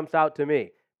really jumps out to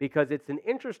me because it's an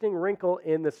interesting wrinkle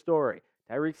in the story.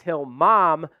 Tyreek Hill's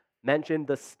mom mentioned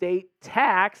the state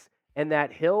tax and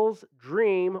that Hill's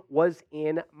dream was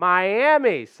in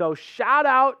Miami. So shout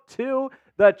out to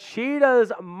the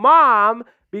Cheetah's mom,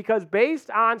 because based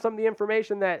on some of the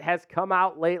information that has come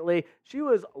out lately, she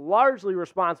was largely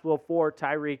responsible for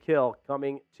Tyreek Hill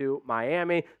coming to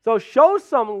Miami. So show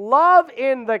some love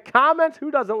in the comments.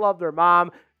 Who doesn't love their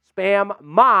mom? Spam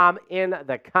mom in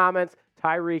the comments.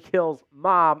 Tyreek Hill's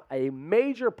mom, a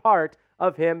major part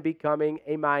of him becoming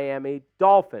a Miami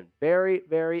Dolphin. Very,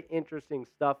 very interesting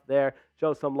stuff there.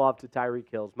 Show some love to Tyreek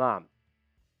Hill's mom.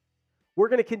 We're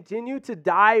going to continue to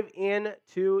dive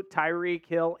into Tyreek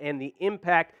Hill and the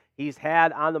impact he's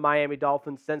had on the Miami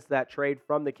Dolphins since that trade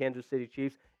from the Kansas City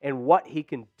Chiefs and what he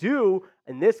can do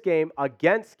in this game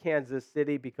against Kansas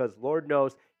City, because Lord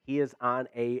knows he is on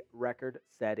a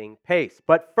record-setting pace.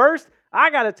 But first, I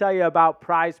got to tell you about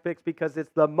Prize Picks, because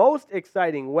it's the most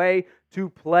exciting way to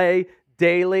play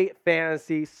daily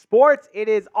fantasy sports. It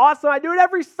is awesome. I do it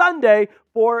every Sunday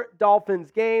for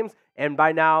Dolphins games. And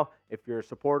by now, if you're a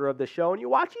supporter of the show and you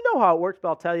watch, you know how it works, but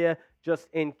I'll tell you just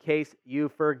in case you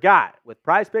forgot. With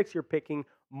Prize Picks, you're picking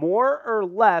more or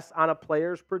less on a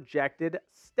player's projected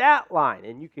stat line.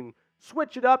 And you can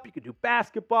switch it up. You can do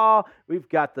basketball. We've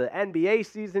got the NBA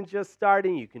season just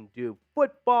starting. You can do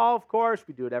football, of course.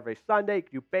 We do it every Sunday. You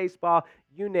can do baseball.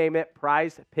 You name it.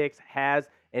 Prize Picks has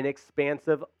an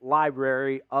expansive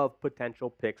library of potential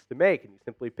picks to make. And you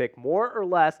simply pick more or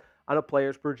less on a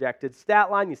player's projected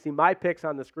stat line. You see my picks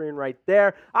on the screen right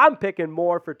there. I'm picking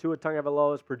more for Tua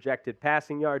Tagovailoa's projected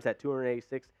passing yards at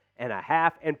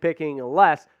 286.5 and picking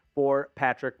less for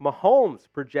Patrick Mahomes'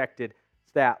 projected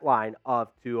stat line of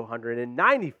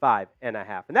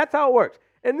 295.5. And that's how it works.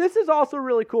 And this is also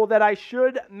really cool that I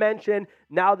should mention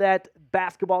now that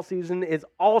basketball season is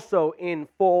also in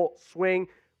full swing.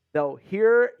 So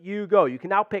here you go. You can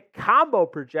now pick combo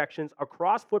projections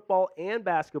across football and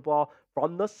basketball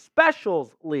from the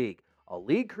Specials League, a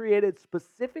league created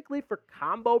specifically for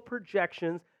combo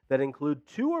projections that include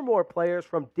 2 or more players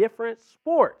from different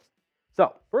sports.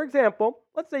 So, for example,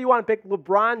 let's say you want to pick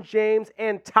LeBron James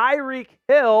and Tyreek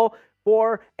Hill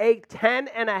for a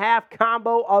 10.5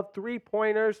 combo of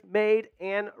 3-pointers made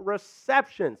and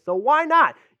receptions. So why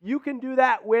not? You can do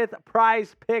that with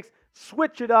Prize Picks.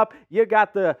 Switch it up. You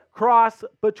got the cross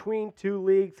between 2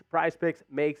 leagues. Prize Picks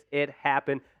makes it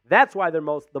happen. That's why they're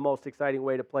the most exciting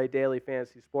way to play daily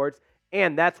fantasy sports.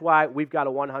 And that's why we've got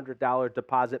a $100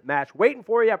 deposit match waiting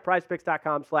for you at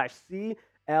prizepicks.com/CLNS.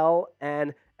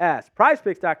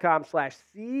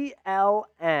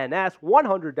 prizepicks.com/CLNS.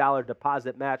 $100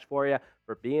 deposit match for you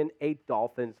for being a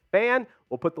Dolphins fan.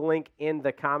 We'll put the link in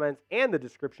the comments and the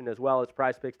description as well as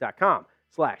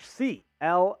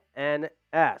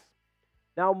prizepicks.com/CLNS.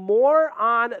 Now, more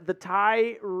on the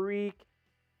Tyreek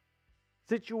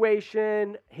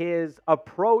situation, his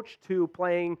approach to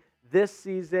playing this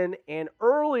season, and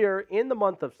earlier in the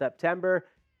month of September,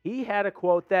 he had a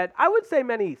quote that I would say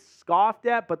many scoffed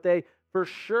at, but for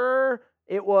sure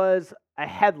it was a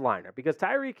headliner because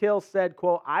Tyreek Hill said,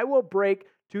 quote, "I will break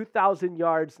 2,000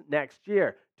 yards next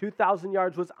year. 2,000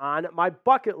 yards was on my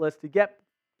bucket list to get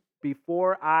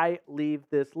before I leave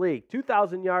this league.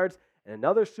 2,000 yards and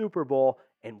another Super Bowl,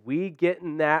 and we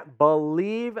getting that.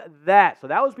 Believe that." So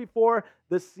that was before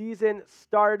the season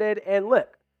started. And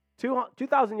look,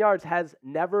 2,000 yards has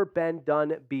never been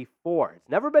done before. It's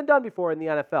never been done before in the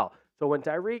NFL. So when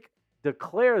Tyreek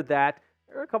declared that,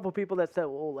 there were a couple people that said,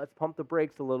 well, let's pump the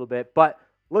brakes a little bit. But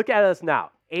look at us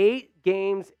now. 8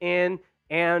 games in,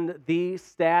 and the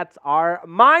stats are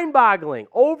mind-boggling.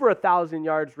 Over 1,000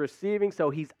 yards receiving, so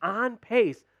he's on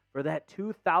pace for that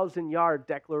 2,000-yard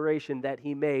declaration that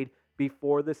he made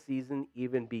before the season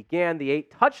even began. The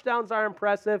 8 touchdowns are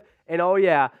impressive, and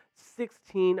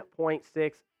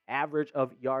 16.6 average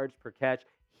of yards per catch.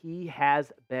 He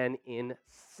has been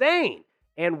insane.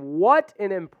 And what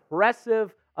an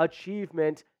impressive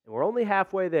achievement. And we're only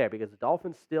halfway there because the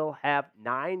Dolphins still have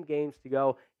 9 games to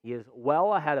go. He is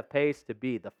well ahead of pace to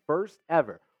be the first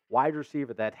ever wide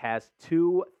receiver that has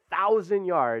 2,000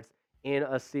 yards in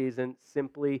a season.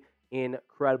 Simply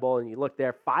incredible. And you look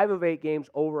there, 5 of 8 games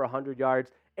over 100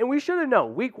 yards. And we should have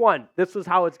known, week 1, this was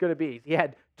how it's going to be. He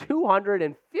had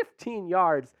 215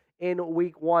 yards in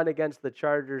week 1 against the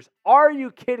Chargers. Are you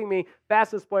kidding me?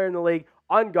 Fastest player in the league,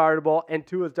 unguardable, and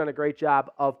Tua's done a great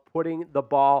job of putting the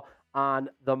ball on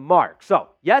the mark. So,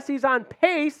 yes, he's on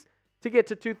pace to get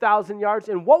to 2,000 yards.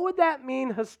 And what would that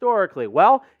mean historically?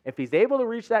 Well, if he's able to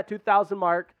reach that 2,000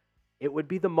 mark, it would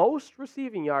be the most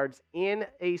receiving yards in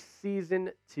a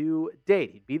season to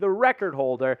date. He'd be the record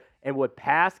holder and would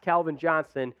pass Calvin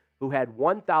Johnson, who had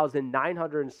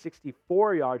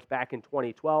 1,964 yards back in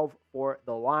 2012 for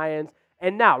the Lions.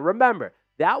 And now, remember,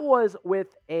 that was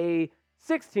with a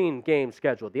 16-game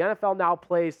schedule. The NFL now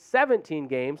plays 17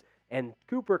 games, and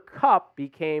Cooper Kupp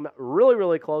became really,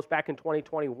 really close back in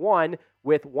 2021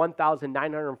 with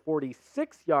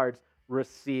 1,946 yards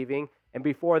receiving. And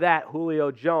before that,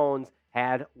 Julio Jones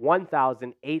had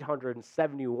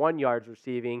 1,871 yards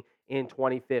receiving in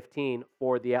 2015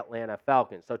 for the Atlanta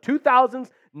Falcons. So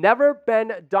 2,000's never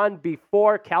been done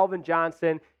before. Calvin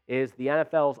Johnson is the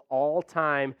NFL's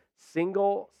all-time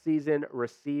single-season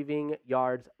receiving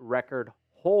yards record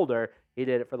holder. He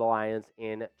did it for the Lions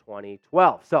in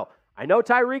 2012. So I know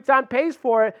Tyreek's on pace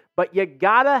for it, but you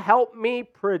gotta help me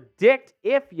predict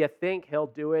if you think he'll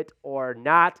do it or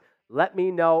not. Let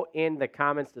me know in the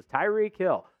comments. Does Tyreek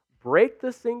Hill break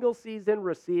the single-season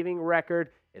receiving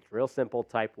record? It's real simple.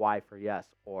 Type Y for yes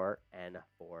or N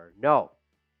for no.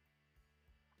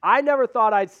 I never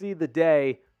thought I'd see the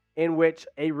day in which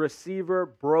a receiver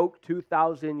broke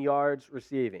 2,000 yards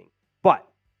receiving. But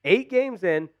 8 games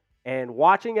in, and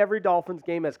watching every Dolphins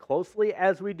game as closely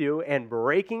as we do and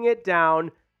breaking it down,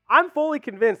 I'm fully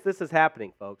convinced this is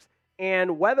happening, folks.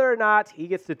 And whether or not he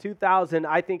gets to 2,000,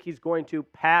 I think he's going to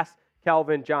pass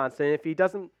Calvin Johnson. If he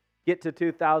doesn't get to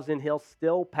 2,000, he'll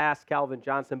still pass Calvin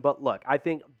Johnson. But look, I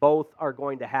think both are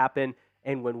going to happen.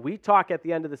 And when we talk at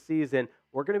the end of the season,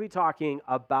 we're going to be talking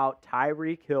about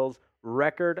Tyreek Hill's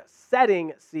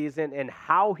record-setting season and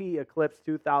how he eclipsed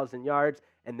 2,000 yards.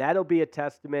 And that'll be a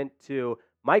testament to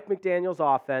Mike McDaniel's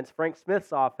offense, Frank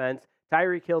Smith's offense,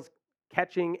 Tyreek Hill's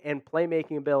catching and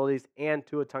playmaking abilities, and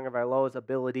Tua Tagovailoa's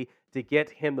ability to get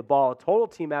him the ball. A total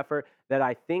team effort that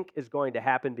I think is going to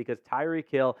happen because Tyreek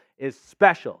Hill is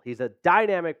special. He's a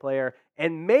dynamic player,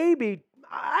 and maybe,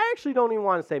 I actually don't even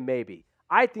want to say maybe,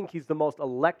 I think he's the most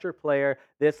electric player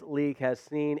this league has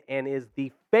seen and is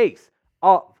the face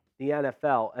of the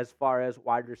NFL as far as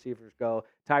wide receivers go.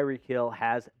 Tyreek Hill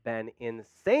has been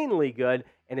insanely good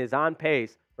and is on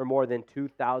pace for more than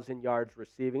 2,000 yards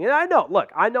receiving. And I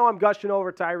know I'm gushing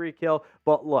over Tyreek Hill,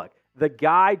 but look, the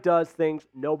guy does things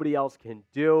nobody else can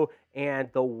do, and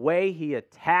the way he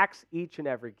attacks each and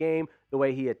every game, the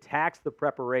way he attacks the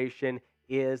preparation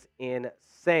is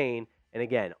insane. And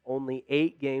again, only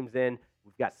 8 games in,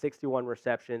 we've got 61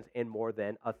 receptions and more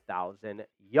than 1,000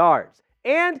 yards.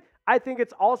 And I think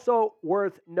it's also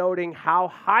worth noting how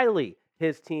highly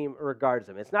his team regards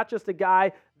him. It's not just a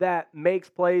guy that makes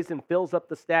plays and fills up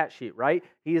the stat sheet, right?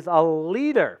 He's a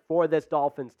leader for this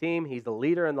Dolphins team. He's a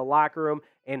leader in the locker room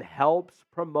and helps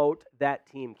promote that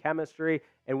team chemistry.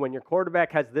 And when your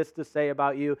quarterback has this to say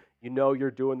about you, you know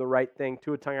you're doing the right thing.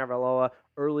 Tua Tagovailoa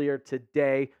earlier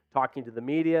today, talking to the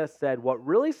media, said what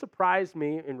really surprised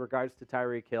me in regards to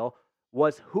Tyreek Hill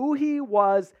was who he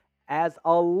was as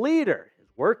a leader, his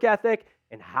work ethic,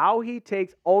 and how he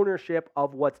takes ownership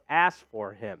of what's asked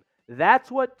for him.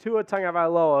 That's what Tua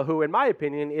Tagovailoa, who in my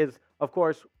opinion is, of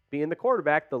course, being the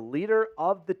quarterback, the leader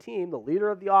of the team, the leader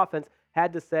of the offense,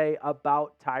 had to say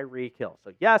about Tyreek Hill.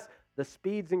 So yes, the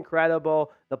speed's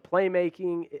incredible, the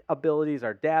playmaking abilities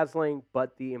are dazzling,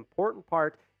 but the important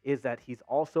part is that he's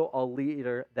also a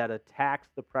leader that attacks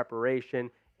the preparation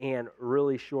and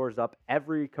really shores up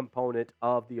every component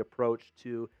of the approach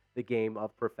to the game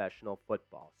of professional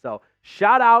football. So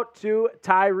shout out to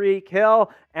Tyreek Hill,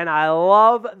 and I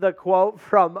love the quote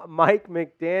from Mike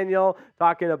McDaniel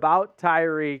talking about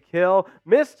Tyreek Hill,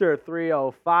 Mr.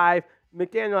 305.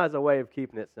 McDaniel has a way of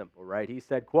keeping it simple, right? He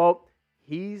said, quote,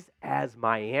 "He's as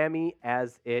Miami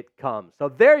as it comes." So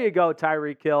there you go,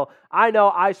 Tyreek Hill. I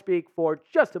know I speak for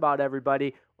just about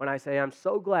everybody when I say I'm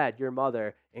so glad your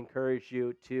mother encouraged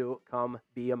you to come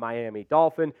be a Miami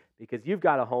Dolphin, because you've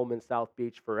got a home in South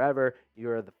Beach forever.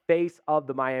 You're the face of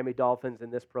the Miami Dolphins in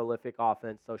this prolific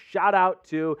offense. So shout out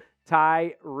to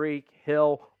Tyreek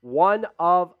Hill, one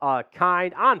of a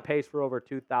kind, on pace for over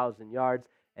 2,000 yards,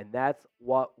 and that's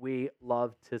what we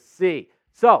love to see.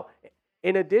 So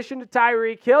in addition to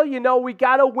Tyreek Hill, you know we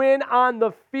got to win on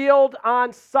the field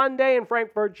on Sunday in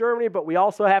Frankfurt, Germany, but we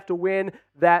also have to win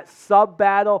that sub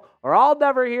battle, or I'll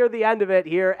never hear the end of it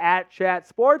here at Chat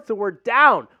Sports. So we're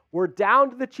down. We're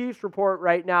down to the Chiefs report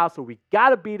right now, so we got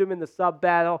to beat them in the sub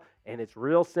battle, and it's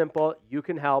real simple. You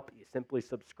can help. You simply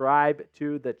subscribe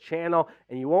to the channel,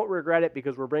 and you won't regret it,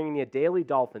 because we're bringing you daily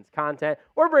Dolphins content.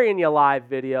 We're bringing you live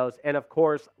videos and, of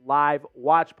course, live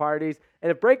watch parties.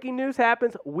 And if breaking news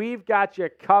happens, we've got you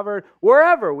covered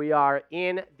wherever we are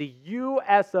in the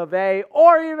U.S. of A.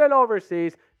 or even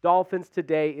overseas. Dolphins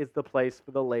Today is the place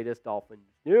for the latest Dolphins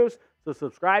news. So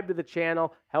subscribe to the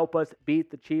channel. Help us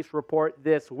beat the Chiefs report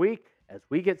this week as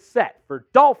we get set for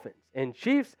Dolphins and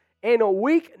Chiefs in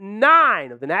Week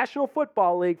 9 of the National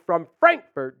Football League from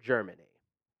Frankfurt, Germany.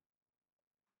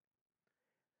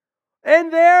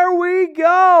 And there we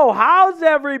go. How's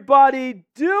everybody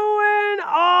doing?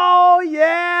 Oh,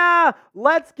 yeah.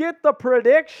 Let's get the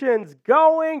predictions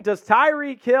going. Does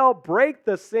Tyreek Hill break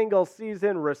the single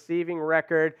season receiving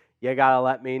record? You got to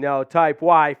let me know. Type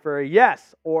Y for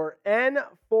yes or N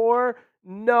for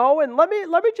no. And let me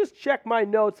just check my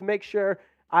notes, make sure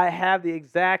I have the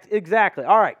exactly.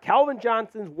 All right. Calvin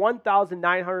Johnson's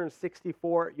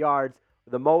 1,964 yards,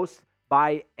 the most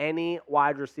by any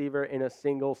wide receiver in a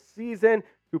single season.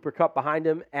 Cooper Kupp behind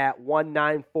him at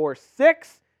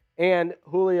 1,946. And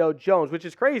Julio Jones, which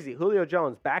is crazy. Julio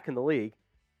Jones back in the league,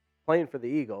 playing for the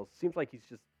Eagles. Seems like he's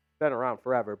just been around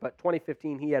forever. But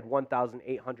 2015, he had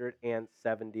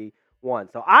 1,871.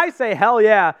 So I say, hell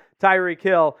yeah, Tyreek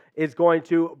Hill is going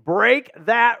to break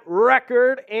that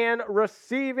record and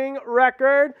receiving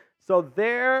record. So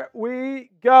there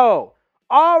we go.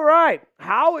 All right.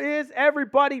 How is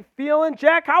everybody feeling?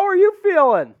 Jack, how are you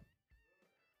feeling?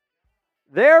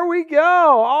 There we go.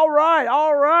 All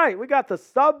right. We got the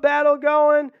sub battle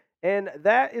going, and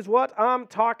that is what I'm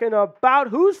talking about.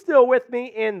 Who's still with me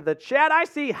in the chat? I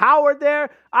see Howard there.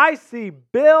 I see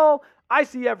Bill. I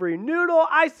see Every Noodle.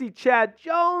 I see Chad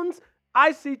Jones.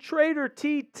 I see Trader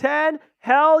T10.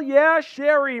 Hell yeah,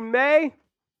 Sherry May.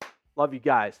 Love you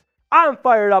guys. I'm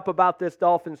fired up about this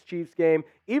Dolphins-Chiefs game,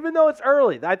 even though it's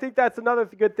early. I think that's another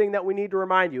good thing that we need to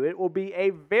remind you. It will be a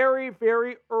very,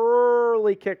 very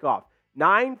early kickoff,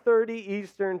 9:30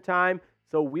 Eastern time,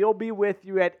 so we'll be with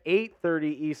you at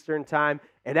 8:30 Eastern time.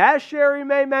 And as Sherry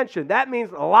May mentioned, that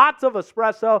means lots of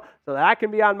espresso so that I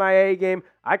can be on my A game.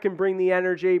 I can bring the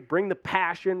energy, bring the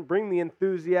passion, bring the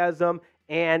enthusiasm,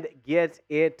 and get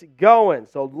it going.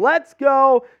 So let's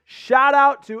go. Shout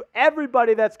out to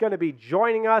everybody that's going to be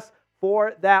joining us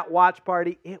for that watch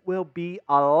party. It will be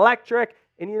electric.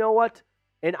 And you know what?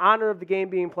 In honor of the game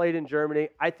being played in Germany,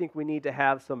 I think we need to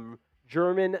have some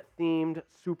German-themed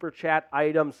super chat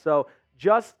items. So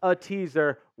just a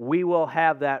teaser. We will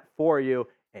have that for you,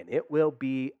 and it will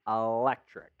be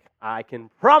electric. I can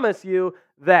promise you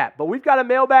that. But we've got a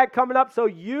mailbag coming up, so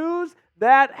use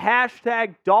that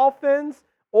hashtag Dolphins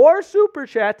or Super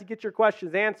Chat to get your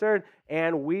questions answered,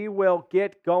 and we will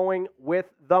get going with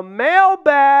the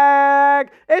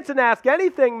mailbag. It's an Ask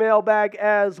Anything mailbag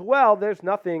as well. There's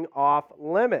nothing off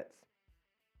limits.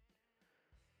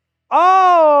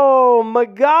 Oh,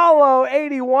 Magalo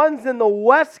 81's in the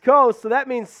West Coast, so that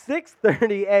means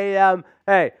 6:30 a.m.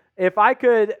 Hey, if I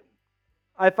could,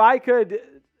 FedEx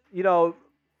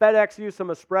you some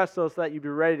espresso so that you'd be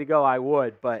ready to go, I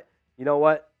would. But you know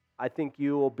what? I think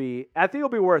it'll be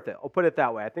worth it. I'll put it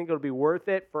that way. I think it'll be worth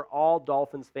it for all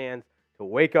Dolphins fans to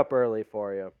wake up early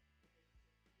for you.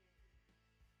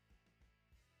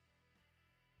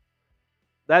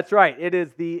 That's right. It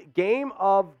is the game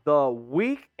of the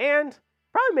week, and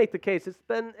probably make the case it's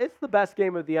the best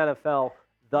game of the NFL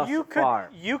thus far.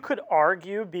 You could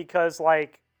argue because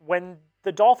when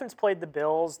the Dolphins played the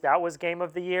Bills, that was game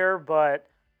of the year, but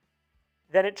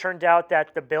then it turned out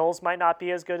that the Bills might not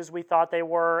be as good as we thought they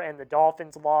were, and the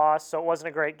Dolphins lost, so it wasn't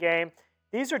a great game.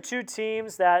 These are two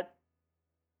teams that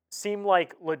seem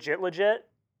like legit.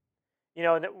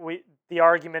 The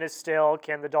argument is still,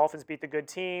 can the Dolphins beat the good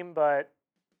team? But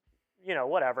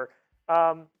whatever.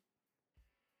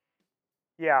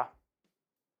 Yeah,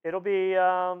 it'll be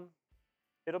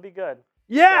good.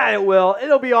 Yeah, it will.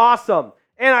 It'll be awesome,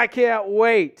 and I can't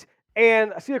wait.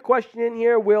 And I see a question in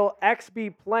here: will X be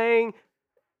playing?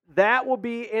 That will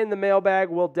be in the mailbag.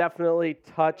 We'll definitely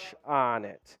touch on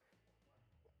it.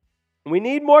 We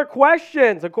need more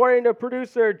questions, according to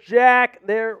producer Jack.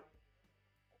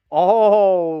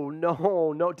 Oh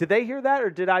no! Did they hear that, or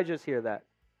did I just hear that?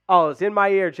 Oh, it's in my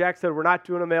ear. Jack said, we're not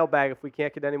doing a mailbag if we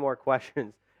can't get any more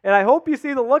questions. And I hope you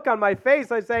see the look on my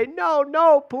face. I say,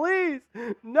 no, please.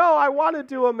 No, I want to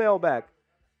do a mailbag.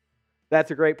 That's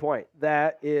a great point.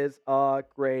 That is a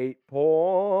great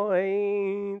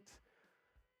point.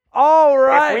 All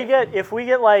right. If we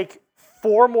get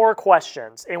 4 more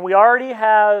questions, and we already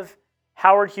have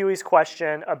Howard Huey's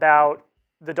question about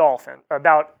the Dolphin,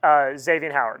 about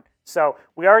Xavier Howard. So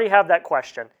we already have that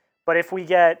question. But if we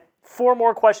get 4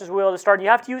 more questions, we'll be able to start. And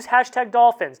you have to use hashtag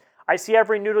Dolphins. I see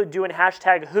every noodle doing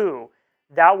hashtag who.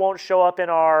 That won't show up in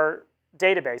our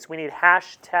database. We need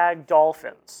hashtag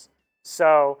Dolphins.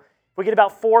 So if we get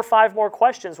about 4 or 5 more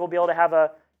questions, we'll be able to have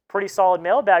a pretty solid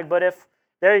mailbag. But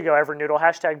there you go, every noodle,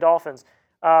 hashtag Dolphins.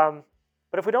 But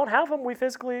if we don't have them, we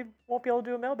physically won't be able to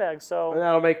do a mailbag. So and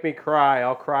that'll make me cry.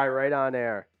 I'll cry right on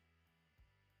air.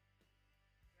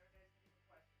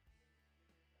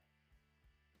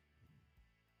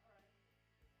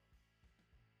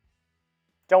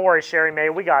 Don't worry, Sherry May,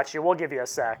 we got you. We'll give you a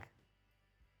sec.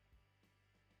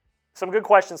 Some good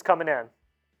questions coming in.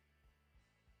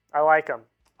 I like them.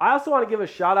 I also want to give a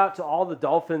shout out to all the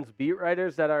Dolphins beat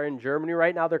writers that are in Germany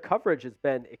right now. Their coverage has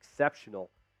been exceptional.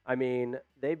 I mean,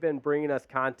 they've been bringing us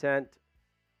content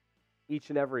each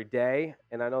and every day,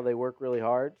 and I know they work really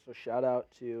hard, so shout out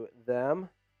to them.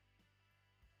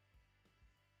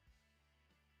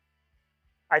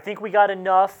 I think we got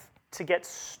enough to get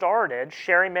started.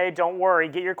 Sherry May, don't worry.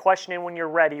 Get your question in when you're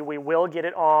ready. We will get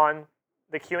it on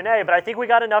the Q&A, but I think we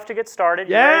got enough to get started.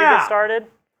 You ready to get started?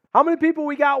 How many people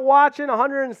we got watching?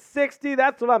 160.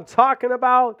 That's what I'm talking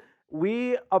about.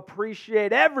 We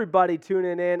appreciate everybody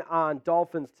tuning in on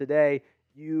Dolphins Today.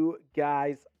 You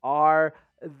guys are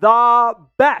the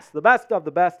best of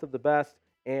the best of the best,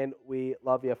 and we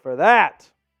love you for that.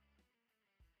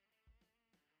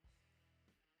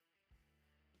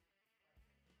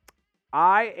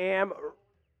 I am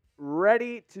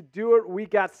ready to do it. We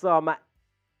got some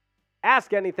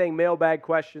Ask Anything mailbag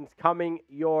questions coming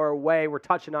your way. We're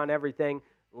touching on everything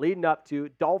leading up to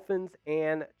Dolphins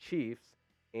and Chiefs.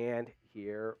 And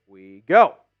here we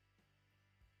go.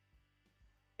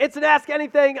 It's an Ask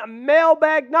Anything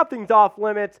mailbag. Nothing's off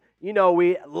limits. You know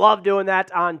we love doing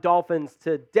that on Dolphins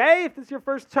Today. If this is your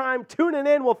first time tuning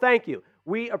in, well, thank you.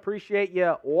 We appreciate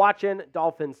you watching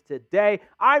Dolphins Today.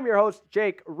 I'm your host,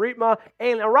 Jake Riepma,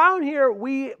 and around here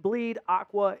we bleed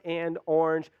aqua and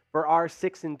orange for our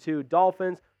 6-2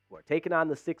 Dolphins. We're taking on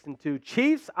the 6-2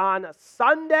 Chiefs on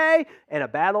Sunday in a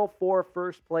battle for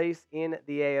first place in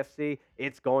the AFC.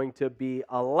 It's going to be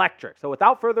electric. So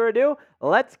without further ado,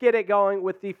 let's get it going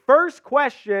with the first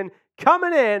question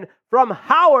coming in from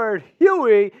Howard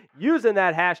Huey using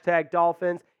that hashtag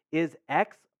Dolphins. Is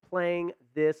X playing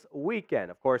this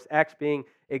weekend? Of course, X being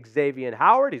Xavier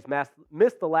Howard. He's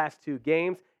missed the last 2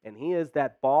 games, and he is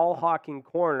that ball-hawking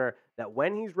corner that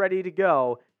when he's ready to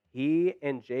go, he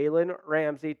and Jalen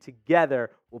Ramsey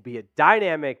together will be a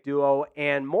dynamic duo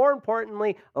and, more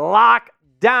importantly, lock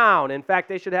down. In fact,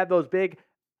 they should have those big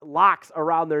locks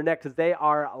around their neck because they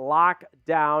are locked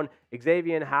down.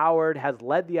 Xavier Howard has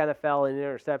led the NFL in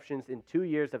interceptions in 2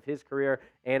 years of his career,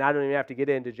 and I don't even have to get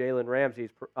into Jalen Ramsey's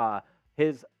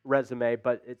his resume,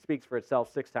 but it speaks for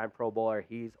itself. 6-time Pro Bowler.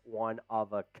 He's one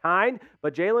of a kind.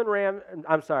 But Xavier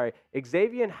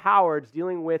Howard's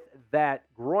dealing with that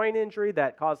groin injury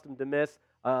that caused him to miss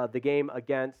the game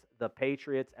against the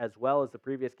Patriots as well as the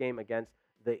previous game against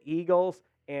the Eagles.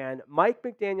 And Mike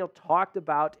McDaniel talked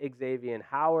about Xavier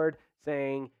Howard,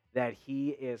 saying that he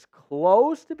is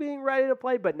close to being ready to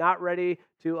play, but not ready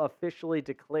to officially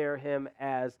declare him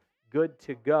as good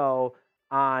to go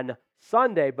on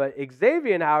Sunday. But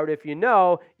Xavier Howard, if you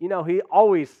know, he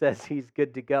always says he's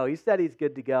good to go. He said he's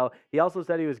good to go. He also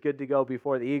said he was good to go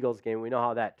before the Eagles game. We know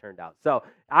how that turned out. So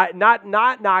not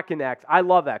knocking X. I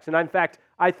love X. And in fact,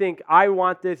 I think I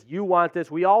want this. You want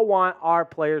this. We all want our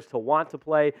players to want to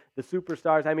play, the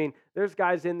superstars. I mean, there's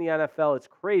guys in the NFL. It's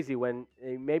crazy when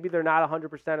maybe they're not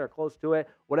 100% or close to it,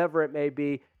 whatever it may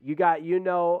be.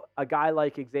 A guy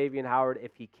like Xavier Howard,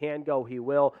 if he can go, he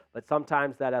will. But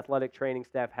sometimes that athletic training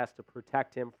staff has to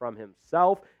protect him from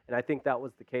himself. And I think that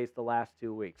was the case the last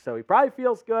 2 weeks. So he probably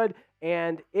feels good.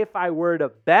 And if I were to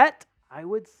bet, I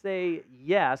would say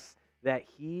yes, that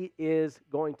he is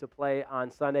going to play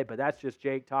on Sunday, but that's just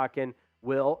Jake talking.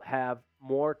 We'll have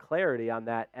more clarity on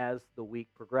that as the week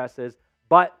progresses.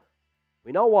 But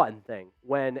we know one thing.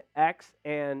 When X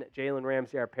and Jalen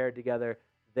Ramsey are paired together,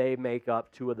 they make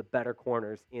up two of the better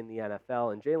corners in the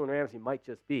NFL, and Jalen Ramsey might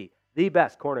just be the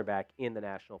best cornerback in the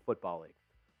National Football League.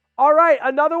 All right,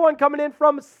 another one coming in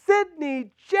from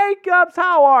Sydney Jacobs.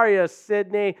 How are you,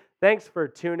 Sydney? Thanks for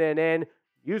tuning in.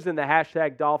 Using the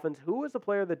hashtag Dolphins, who is a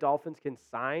player the Dolphins can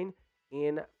sign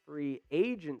in free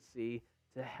agency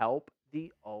to help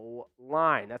the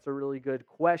O-line? That's a really good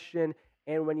question.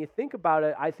 And when you think about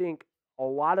it, I think a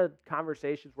lot of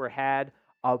conversations were had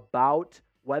about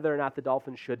whether or not the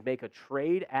Dolphins should make a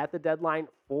trade at the deadline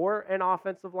for an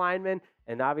offensive lineman.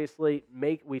 And obviously,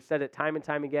 we've said it time and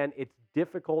time again, it's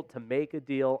difficult to make a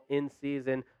deal in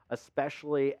season,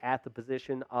 especially at the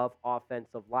position of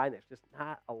offensive line. There's just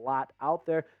not a lot out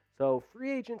there. So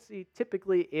free agency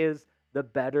typically is the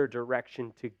better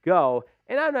direction to go.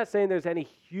 And I'm not saying there's any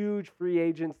huge free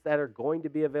agents that are going to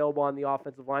be available on the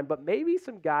offensive line, but maybe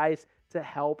some guys to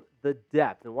help the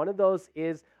depth. And one of those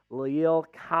is La'el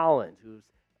Collins, who's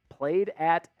played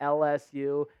at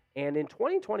LSU. And in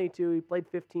 2022, he played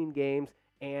 15 games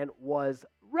and was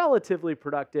relatively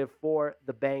productive for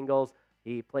the Bengals.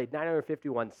 He played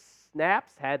 951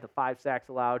 snaps, had the 5 sacks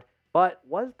allowed, but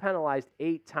was penalized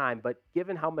 8 times. But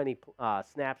given how many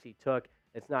snaps he took,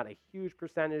 it's not a huge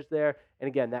percentage there. And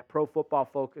again, that Pro Football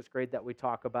Focus grade that we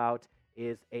talk about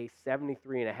is a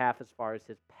 73.5 as far as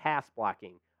his pass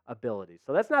blocking abilities.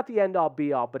 So that's not the end-all,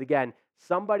 be-all. But again,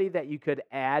 somebody that you could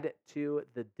add to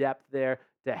the depth there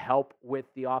to help with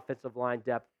the offensive line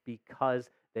depth because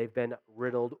they've been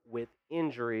riddled with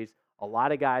injuries. A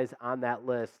lot of guys on that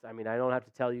list. I mean, I don't have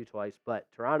to tell you twice, but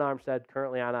Terron Armstead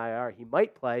currently on IR. He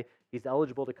might play. He's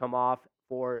eligible to come off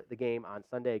for the game on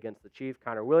Sunday against the Chiefs.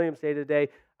 Connor Williams day-to-day.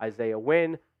 Isaiah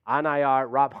Wynn on IR.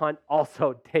 Rob Hunt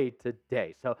also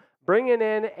day-to-day. So bringing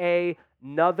in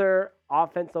another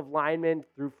offensive lineman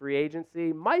through free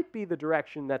agency might be the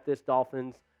direction that this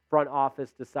Dolphins front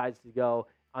office decides to go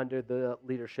under the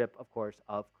leadership, of course,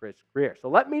 of Chris Grier. So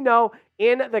let me know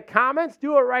in the comments.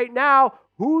 Do it right now.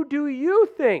 Who do you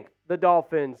think the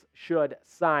Dolphins should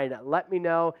sign? Let me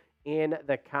know in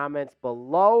the comments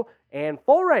below. And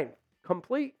full reign,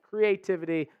 complete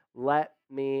creativity, let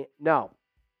me know.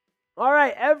 All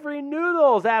right, every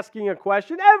noodle's asking a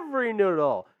question. Every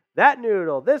noodle. That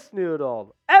noodle, this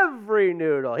noodle, every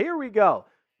noodle. Here we go.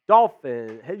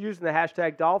 Dolphin, using the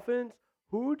hashtag Dolphins.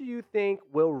 Who do you think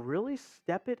will really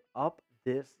step it up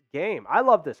this game? I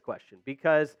love this question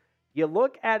because you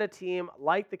look at a team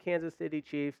like the Kansas City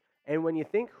Chiefs, and when you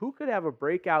think who could have a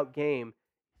breakout game,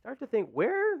 start to think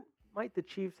where might the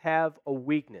Chiefs have a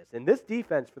weakness? And this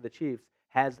defense for the Chiefs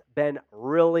has been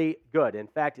really good. In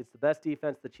fact, it's the best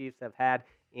defense the Chiefs have had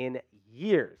in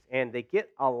years, and they get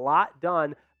a lot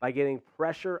done by getting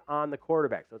pressure on the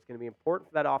quarterback. So it's going to be important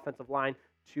for that offensive line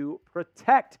to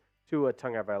protect Tua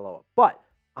Tagovailoa. But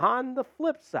on the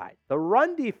flip side, the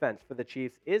run defense for the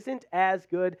Chiefs isn't as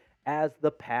good as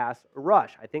the pass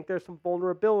rush. I think there's some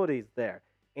vulnerabilities there.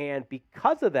 And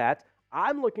because of that,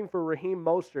 I'm looking for Raheem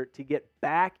Mostert to get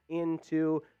back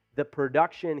into the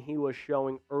production he was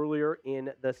showing earlier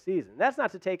in the season. That's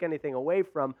not to take anything away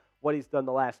from what he's done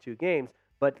the last 2 games,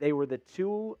 but they were the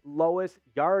two lowest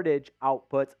yardage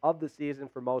outputs of the season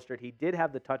for Mostert. He did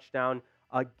have the touchdown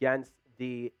against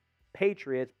the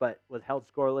Patriots, but was held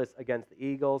scoreless against the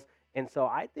Eagles. And so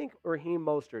I think Raheem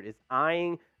Mostert is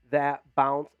eyeing that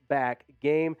bounce back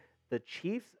game. The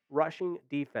Chiefs' rushing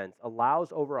defense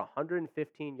allows over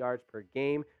 115 yards per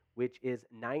game, which is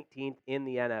 19th in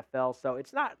the NFL. So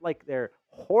it's not like they're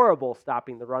horrible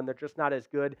stopping the run. They're just not as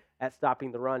good at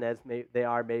stopping the run as they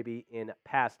are maybe in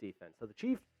pass defense. So the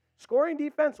Chiefs' scoring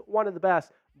defense, one of the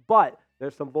best, but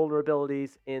there's some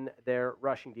vulnerabilities in their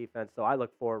rushing defense. So I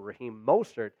look for Raheem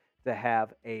Mostert to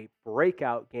have a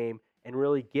breakout game and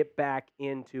really get back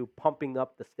into pumping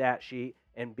up the stat sheet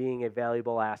and being a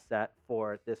valuable asset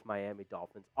for this Miami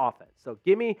Dolphins offense. So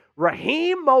give me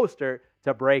Raheem Mostert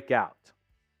to break out.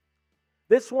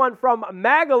 This one from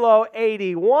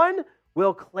Magalo81.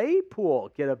 Will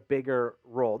Claypool get a bigger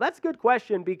role? That's a good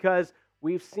question because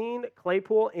we've seen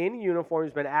Claypool in uniform.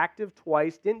 He's been active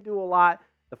twice. Didn't do a lot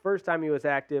the first time he was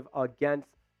active against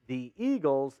the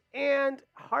Eagles. And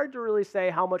hard to really say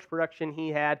how much production he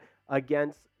had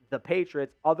against the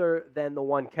Patriots other than the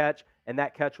one catch. And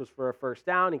that catch was for a first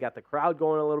down. He got the crowd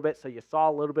going a little bit, so you saw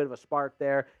a little bit of a spark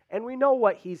there. And we know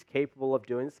what he's capable of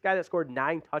doing. This guy that scored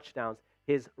 9 touchdowns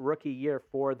his rookie year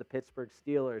for the Pittsburgh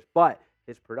Steelers. But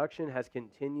his production has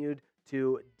continued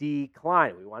to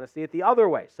decline. We want to see it the other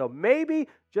way. So maybe,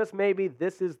 just maybe,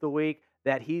 this is the week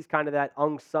that he's kind of that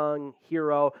unsung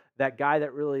hero, that guy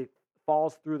that really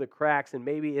falls through the cracks and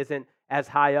maybe isn't as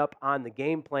high up on the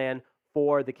game plan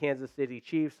for the Kansas City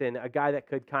Chiefs, and a guy that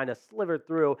could kind of sliver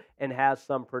through and has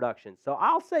some production. So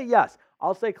I'll say yes.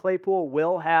 I'll say Claypool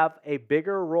will have a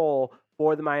bigger role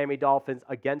for the Miami Dolphins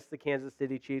against the Kansas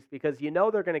City Chiefs because you know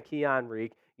they're going to key on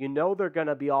Reek. You know they're going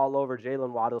to be all over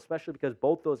Jalen Waddle, especially because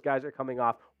both those guys are coming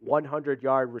off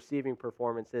 100-yard receiving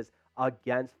performances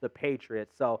against the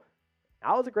Patriots. So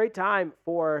now is a great time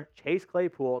for Chase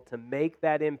Claypool to make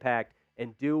that impact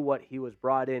and do what he was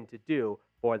brought in to do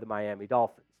for the Miami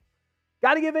Dolphins.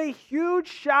 Got to give a huge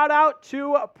shout out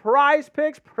to Prize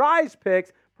Picks. Prize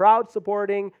Picks, proud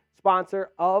supporting sponsor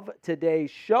of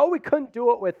today's show. We couldn't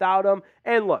do it without them.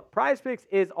 And look, Prize Picks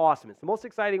is awesome. It's the most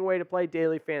exciting way to play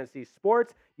daily fantasy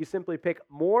sports. You simply pick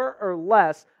more or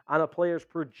less on a player's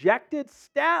projected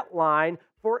stat line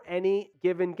for any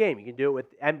given game. You can do it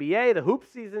with NBA. The hoop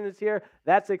season is here.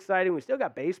 That's exciting. We still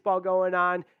got baseball going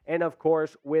on. And of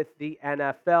course, with the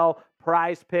NFL,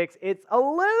 Prize Picks, it's a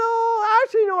little,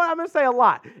 actually, you know what, I'm going to say a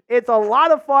lot. It's a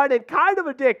lot of fun and kind of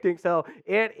addicting, so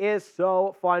it is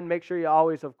so fun. Make sure you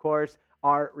always, of course,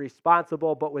 are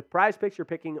responsible. But with Prize Picks, you're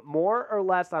picking more or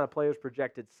less on a player's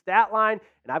projected stat line,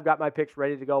 and I've got my picks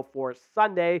ready to go for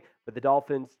Sunday for the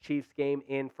Dolphins-Chiefs game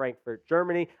in Frankfurt,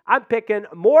 Germany. I'm picking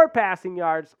more passing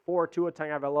yards for Tua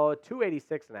Tagovailoa,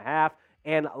 286.5,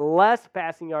 and less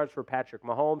passing yards for Patrick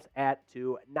Mahomes at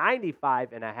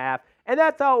 295.5. And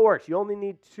that's how it works. You only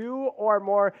need 2 or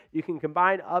more. You can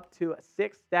combine up to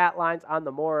 6 stat lines on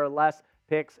the more or less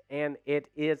picks, and it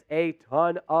is a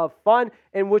ton of fun,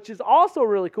 and which is also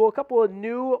really cool. A couple of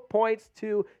new points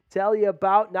to tell you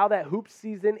about now that hoop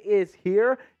season is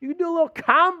here. You can do a little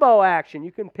combo action.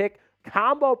 You can pick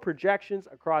combo projections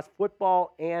across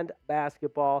football and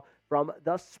basketball from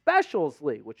the Specials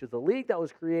League, which is a league that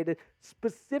was created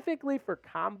specifically for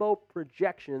combo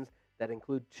projections that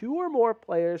include 2 or more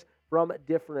players from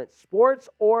different sports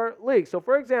or leagues. So,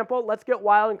 for example, let's get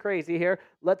wild and crazy here.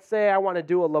 Let's say I want to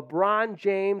do a LeBron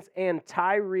James and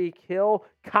Tyreek Hill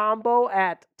combo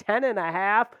at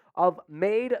 10.5 of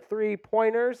made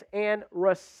 3-pointers and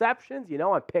receptions. You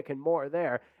know I'm picking more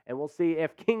there. And we'll see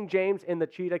if King James and the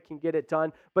Cheetah can get it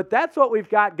done. But that's what we've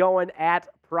got going at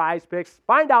Prize Picks.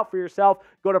 Find out for yourself.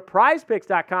 Go to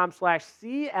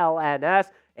prizepicks.com/CLNS.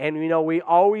 And, you know, we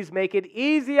always make it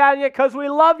easy on you because we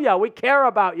love you. We care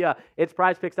about you. It's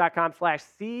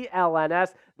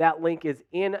prizepicks.com/CLNS. That link is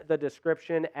in the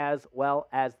description as well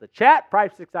as the chat.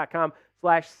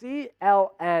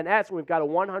 prizepicks.com/CLNS. We've got a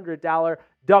 $100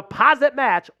 deposit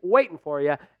match waiting for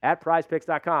you at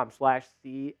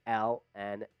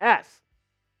prizepicks.com/CLNS.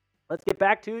 Let's get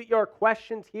back to your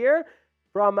questions here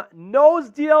from Nose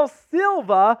Deal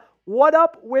Silva. What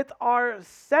up with our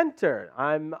center?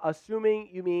 I'm assuming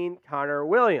you mean Connor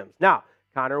Williams. Now,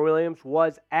 Connor Williams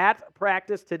was at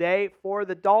practice today for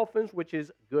the Dolphins, which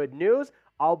is good news,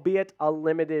 albeit a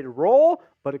limited role.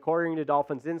 But according to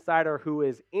Dolphins Insider, who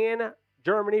is in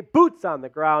Germany, boots on the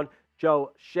ground,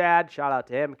 Joe Shad, shout out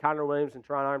to him, Connor Williams and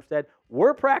Terron Armstead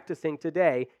were practicing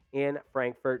today in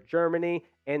Frankfurt, Germany.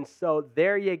 And so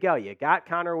there you go. You got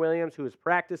Connor Williams, who is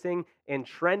practicing and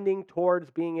trending towards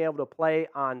being able to play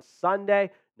on Sunday.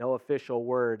 No official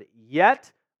word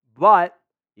yet, but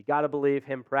You got to believe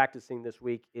him practicing this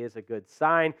week is a good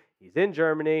sign. He's in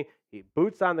Germany, he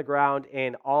boots on the ground,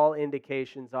 and all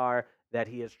indications are that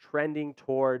he is trending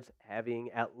towards having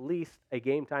at least a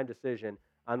game time decision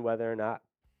on whether or not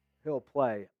he'll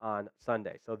play on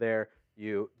Sunday. So there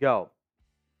you go.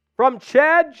 From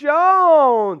Chad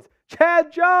Jones.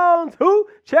 Chad Jones. Who?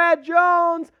 Chad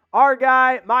Jones. Our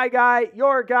guy, my guy,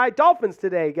 your guy, Dolphins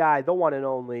Today guy, the one and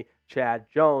only Chad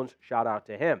Jones. Shout out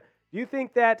to him. Do you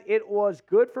think that it was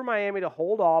good for Miami to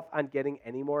hold off on getting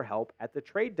any more help at the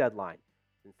trade deadline,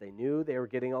 since they knew they were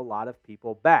getting a lot of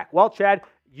people back? Well, Chad,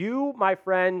 you, my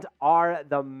friend, are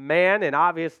the man, and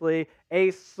obviously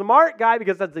a smart guy,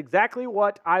 because that's exactly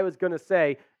what I was going to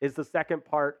say is the second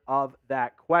part of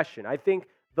that question. I think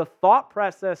the thought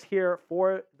process here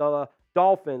for the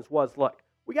Dolphins was, look,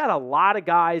 we got a lot of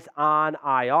guys on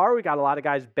IR. We got a lot of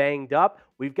guys banged up.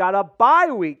 We've got a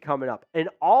bye week coming up, and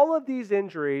all of these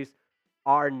injuries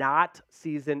are not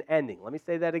season ending. Let me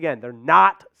say that again. They're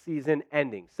not season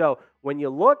ending. So when you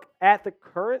look at the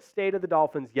current state of the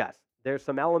Dolphins, yes, there's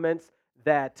some elements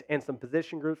that, and some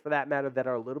position groups for that matter, that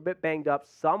are a little bit banged up,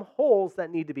 some holes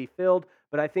that need to be filled.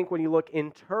 But I think when you look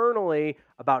internally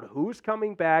about who's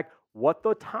coming back, what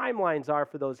the timelines are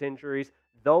for those injuries,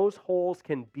 those holes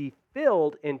can be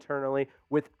filled internally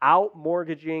without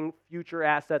mortgaging future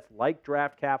assets like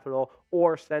draft capital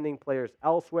or sending players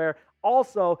elsewhere.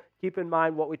 Also, keep in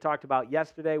mind what we talked about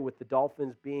yesterday with the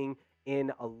Dolphins being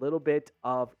in a little bit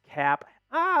of cap,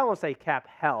 I don't want to say cap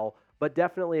hell, but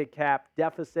definitely a cap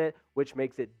deficit, which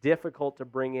makes it difficult to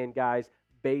bring in guys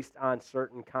based on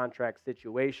certain contract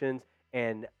situations.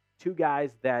 And two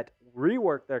guys that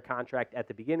reworked their contract at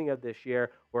the beginning of this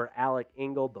year were Alec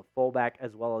Ingold, the fullback,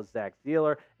 as well as Zach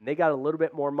Zeeler. And they got a little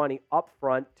bit more money up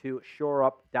front to shore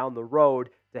up down the road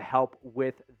to help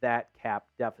with that cap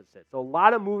deficit. So a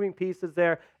lot of moving pieces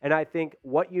there. And I think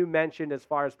what you mentioned as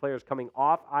far as players coming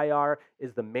off IR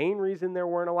is the main reason there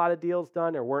weren't a lot of deals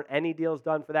done, or weren't any deals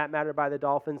done for that matter, by the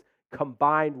Dolphins,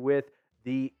 combined with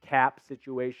the cap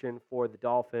situation for the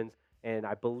Dolphins. And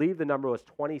I believe the number was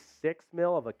 26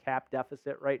 mil of a cap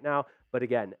deficit right now. But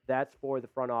again, that's for the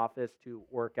front office to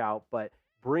work out. But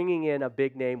bringing in a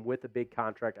big name with a big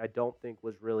contract, I don't think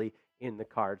was really in the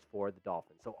cards for the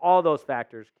Dolphins. So all those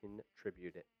factors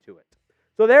contribute to it.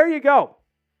 So there you go.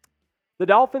 The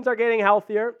Dolphins are getting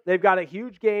healthier. They've got a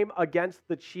huge game against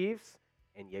the Chiefs.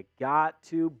 And you got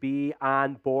to be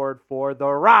on board for the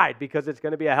ride, because it's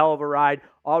going to be a hell of a ride.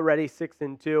 Already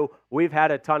 6-2. We've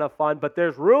had a ton of fun, but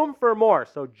there's room for more.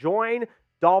 So join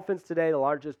Dolphins Today, the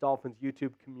largest Dolphins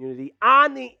YouTube community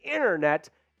on the internet,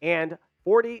 and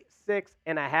 48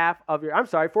 and a half of your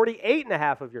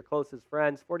closest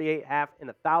friends, 48 half in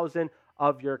 1,000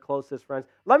 of your closest friends.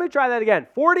 Let me try that again.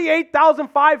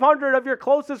 48,500 of your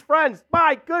closest friends.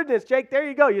 My goodness, Jake, there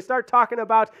you go. You start talking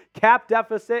about cap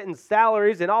deficit and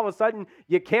salaries, and all of a sudden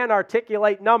you can't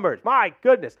articulate numbers. My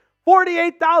goodness.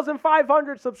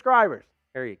 48,500 subscribers.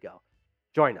 There you go.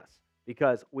 Join us,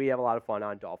 because we have a lot of fun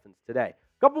on Dolphins Today.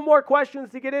 Couple more questions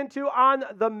to get into on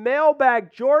the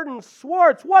mailbag. Jordan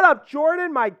Swartz. What up,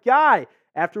 Jordan, my guy?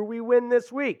 After we win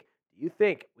this week, do you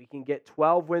think we can get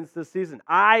 12 wins this season?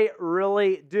 I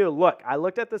really do. Look, I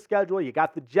looked at the schedule. You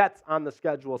got the Jets on the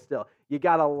schedule still. You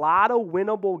got a lot of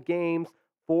winnable games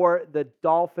for the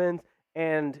Dolphins.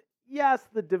 And yes,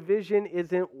 the division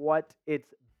isn't what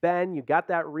it's been. You got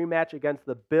that rematch against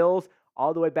the Bills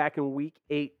all the way back in week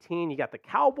 18. You got the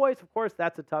Cowboys, of course,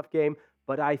 that's a tough game.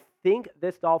 But I think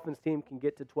this Dolphins team can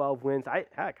get to 12 wins. I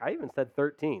even said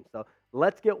 13. So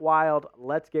let's get wild.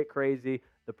 Let's get crazy.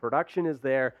 The production is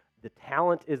there. The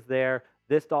talent is there.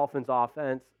 This Dolphins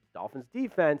offense, Dolphins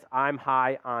defense, I'm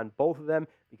high on both of them,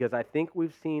 because I think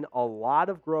we've seen a lot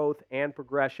of growth and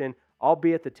progression,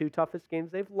 albeit the two toughest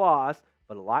games they've lost,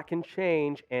 but a lot can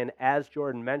change. And as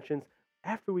Jordan mentions,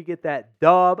 after we get that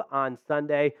dub on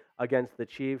Sunday against the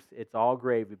Chiefs, it's all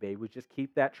gravy, baby. We just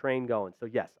keep that train going. So,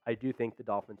 yes, I do think the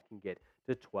Dolphins can get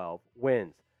to 12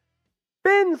 wins.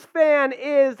 Fins Fan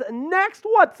is next.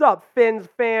 What's up, Fins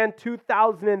Fan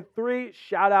 2003?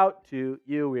 Shout out to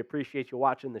you. We appreciate you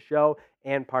watching the show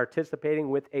and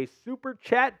participating with a super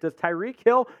chat. Does Tyreek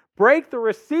Hill break the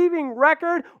receiving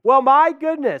record? Well, my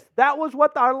goodness, that was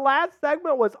what our last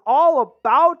segment was all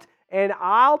about. And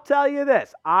I'll tell you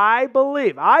this,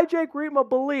 Jake Reitma,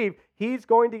 believe he's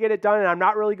going to get it done. And I'm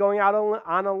not really going out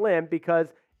on a limb, because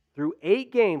through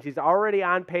 8 games, he's already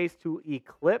on pace to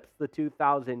eclipse the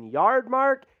 2,000-yard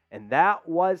mark, and that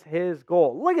was his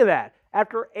goal. Look at that.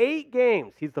 After 8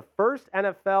 games, he's the first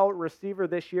NFL receiver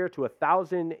this year to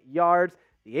 1,000 yards.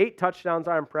 The 8 touchdowns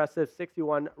are impressive,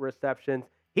 61 receptions.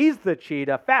 He's the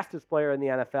cheetah, fastest player in the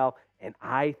NFL, and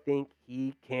I think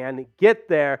he can get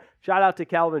there. Shout out to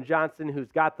Calvin Johnson,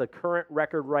 who's got the current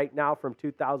record right now from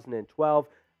 2012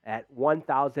 at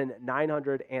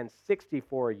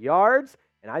 1,964 yards.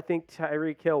 And I think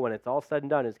Tyreek Hill, when it's all said and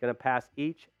done, is going to pass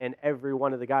each and every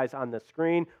one of the guys on the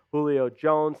screen. Julio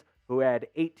Jones, who had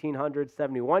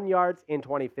 1,871 yards in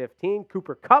 2015.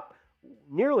 Cooper Kupp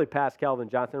nearly passed Calvin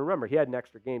Johnson. Remember, he had an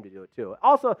extra game to do it too.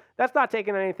 Also, that's not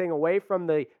taking anything away from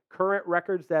the current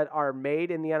records that are made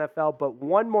in the NFL, but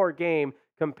one more game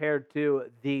compared to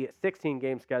the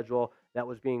 16-game schedule that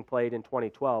was being played in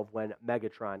 2012 when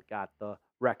Megatron got the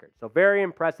record. So very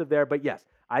impressive there. But yes,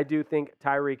 I do think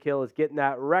Tyreek Hill is getting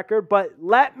that record. But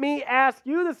let me ask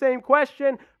you the same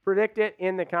question. Predict it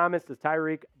in the comments. Does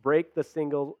Tyreek break the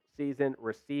single-season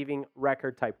receiving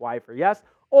record? Type Y for yes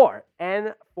or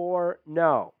N for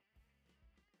no.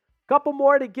 Couple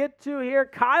more to get to here.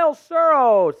 Kyle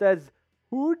Suro says,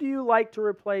 who do you like to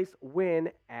replace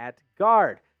Wynn at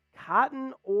guard?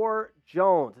 Cotton or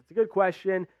Jones? It's a good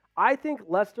question. I think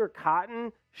Lester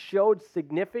Cotton showed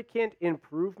significant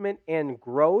improvement and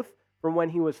growth from when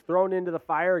he was thrown into the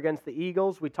fire against the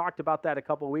Eagles. We talked about that a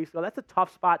couple of weeks ago. That's a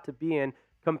tough spot to be in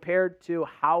compared to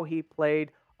how he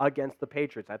played against the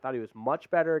Patriots. I thought he was much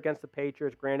better against the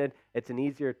Patriots. Granted, it's an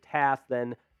easier task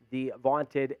than the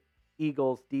vaunted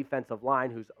Eagles defensive line,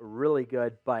 who's really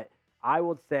good, but I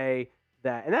would say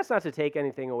that, and that's not to take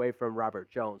anything away from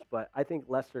Robert Jones, but I think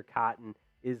Lester Cotton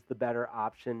is the better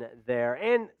option there.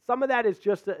 And some of that is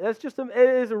it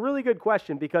is a really good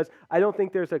question, because I don't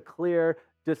think there's a clear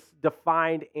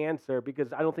defined answer,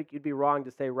 because I don't think you'd be wrong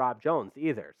to say Rob Jones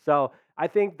either. So I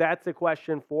think that's a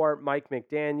question for Mike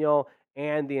McDaniel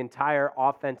and the entire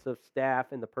offensive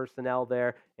staff and the personnel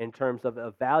there in terms of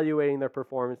evaluating their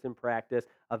performance in practice,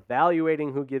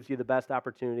 evaluating who gives you the best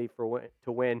opportunity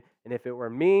to win. And if it were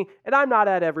me, and I'm not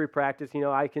at every practice,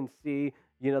 I can see,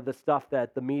 the stuff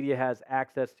that the media has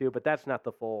access to, but that's not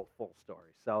the full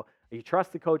story. So you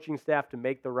trust the coaching staff to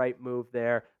make the right move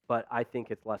there, but I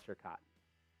think it's Lester Cotton.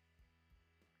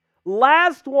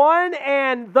 Last one,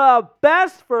 and the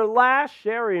best for last,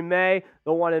 Sherry May,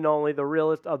 the one and only, the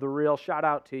realest of the real. Shout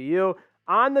out to you.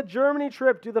 On the Germany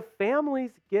trip, do the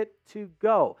families get to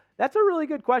go? That's a really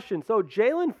good question. So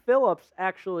Jalen Phillips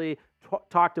actually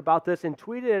talked about this and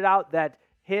tweeted it out that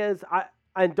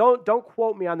and don't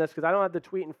quote me on this because I don't have the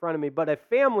tweet in front of me, but a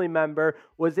family member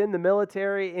was in the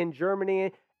military in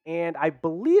Germany, and I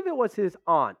believe it was his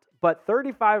aunt, but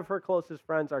 35 of her closest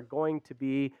friends are going to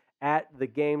be at the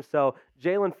game. So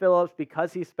Jalen Phillips,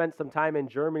 because he spent some time in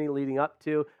Germany leading up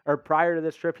to or prior to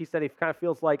this trip, he said he kind of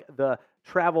feels like the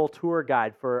travel tour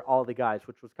guide for all the guys,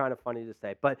 which was kind of funny to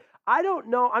say. But I don't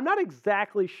know. I'm not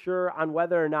exactly sure on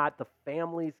whether or not the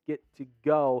families get to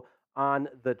go on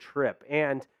the trip.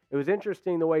 And it was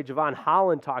interesting the way Javon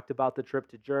Holland talked about the trip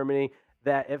to Germany,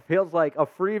 that it feels like a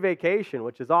free vacation,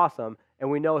 which is awesome. And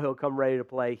we know he'll come ready to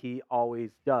play. He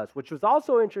always does, which was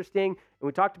also interesting. And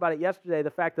we talked about it yesterday, the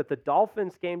fact that the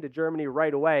Dolphins came to Germany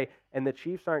right away and the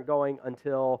Chiefs aren't going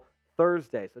until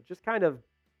Thursday. So just kind of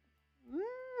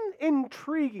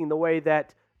intriguing the way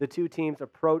that the two teams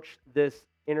approach this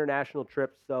international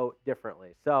trip so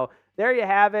differently. So there you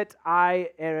have it. I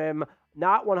am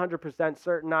not 100%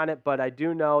 certain on it, but I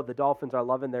do know the Dolphins are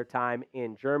loving their time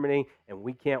in Germany, and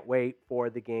we can't wait for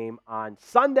the game on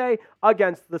Sunday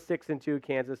against the 6-2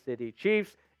 Kansas City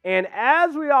Chiefs. And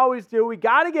as we always do, we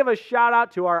got to give a shout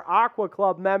out to our Aqua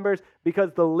Club members,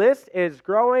 because the list is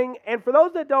growing. And for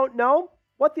those that don't know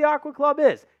what the Aqua Club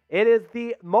is, it is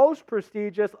the most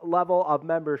prestigious level of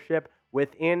membership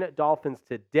within Dolphins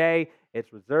Today.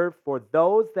 It's reserved for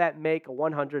those that make a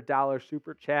 $100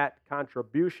 super chat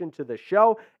contribution to the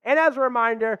show. And as a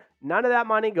reminder, none of that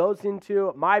money goes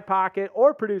into my pocket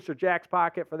or producer Jack's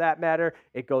pocket for that matter.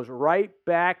 It goes right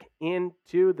back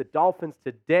into the Dolphins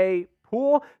Today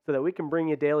pool so that we can bring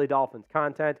you daily Dolphins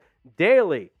content,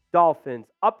 daily Dolphins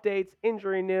updates,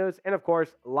 injury news, and of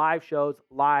course, live shows,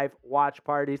 live watch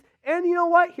parties. And you know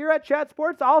what? Here at Chat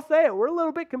Sports, I'll say it, we're a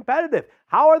little bit competitive.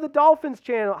 How's the Dolphins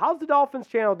channel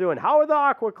doing? How are the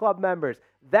Aqua Club members?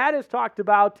 That is talked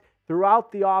about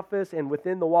throughout the office and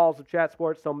within the walls of Chat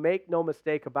Sports, so make no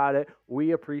mistake about it.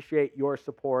 We appreciate your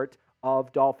support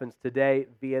of Dolphins Today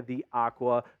via the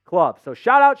Aqua Club. So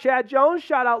shout out Chad Jones,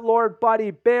 shout out Lord Buddy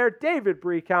Bear, David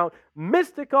Breecount,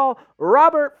 Mystical,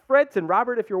 Robert Fritz. And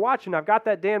Robert, if you're watching, I've got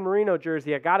that Dan Marino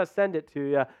jersey. I got to send it to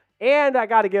you. And I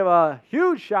got to give a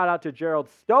huge shout out to Gerald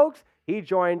Stokes. He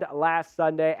joined last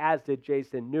Sunday, as did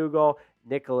Jason Newgle,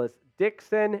 Nicholas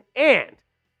Dixon. And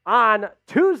on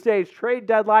Tuesday's trade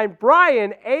deadline,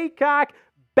 Brian Aycock,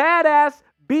 badass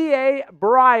B.A.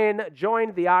 Brian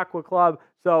joined the Aqua Club.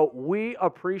 So we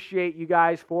appreciate you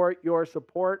guys for your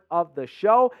support of the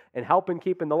show and helping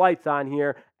keeping the lights on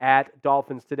here at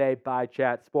Dolphins Today by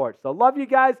Chat Sports. So love you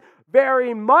guys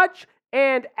very much.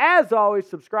 And as always,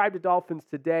 subscribe to Dolphins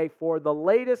Today for the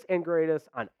latest and greatest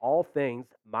on all things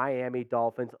Miami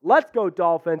Dolphins. Let's go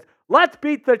Dolphins. Let's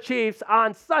beat the Chiefs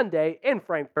on Sunday in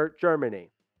Frankfurt, Germany.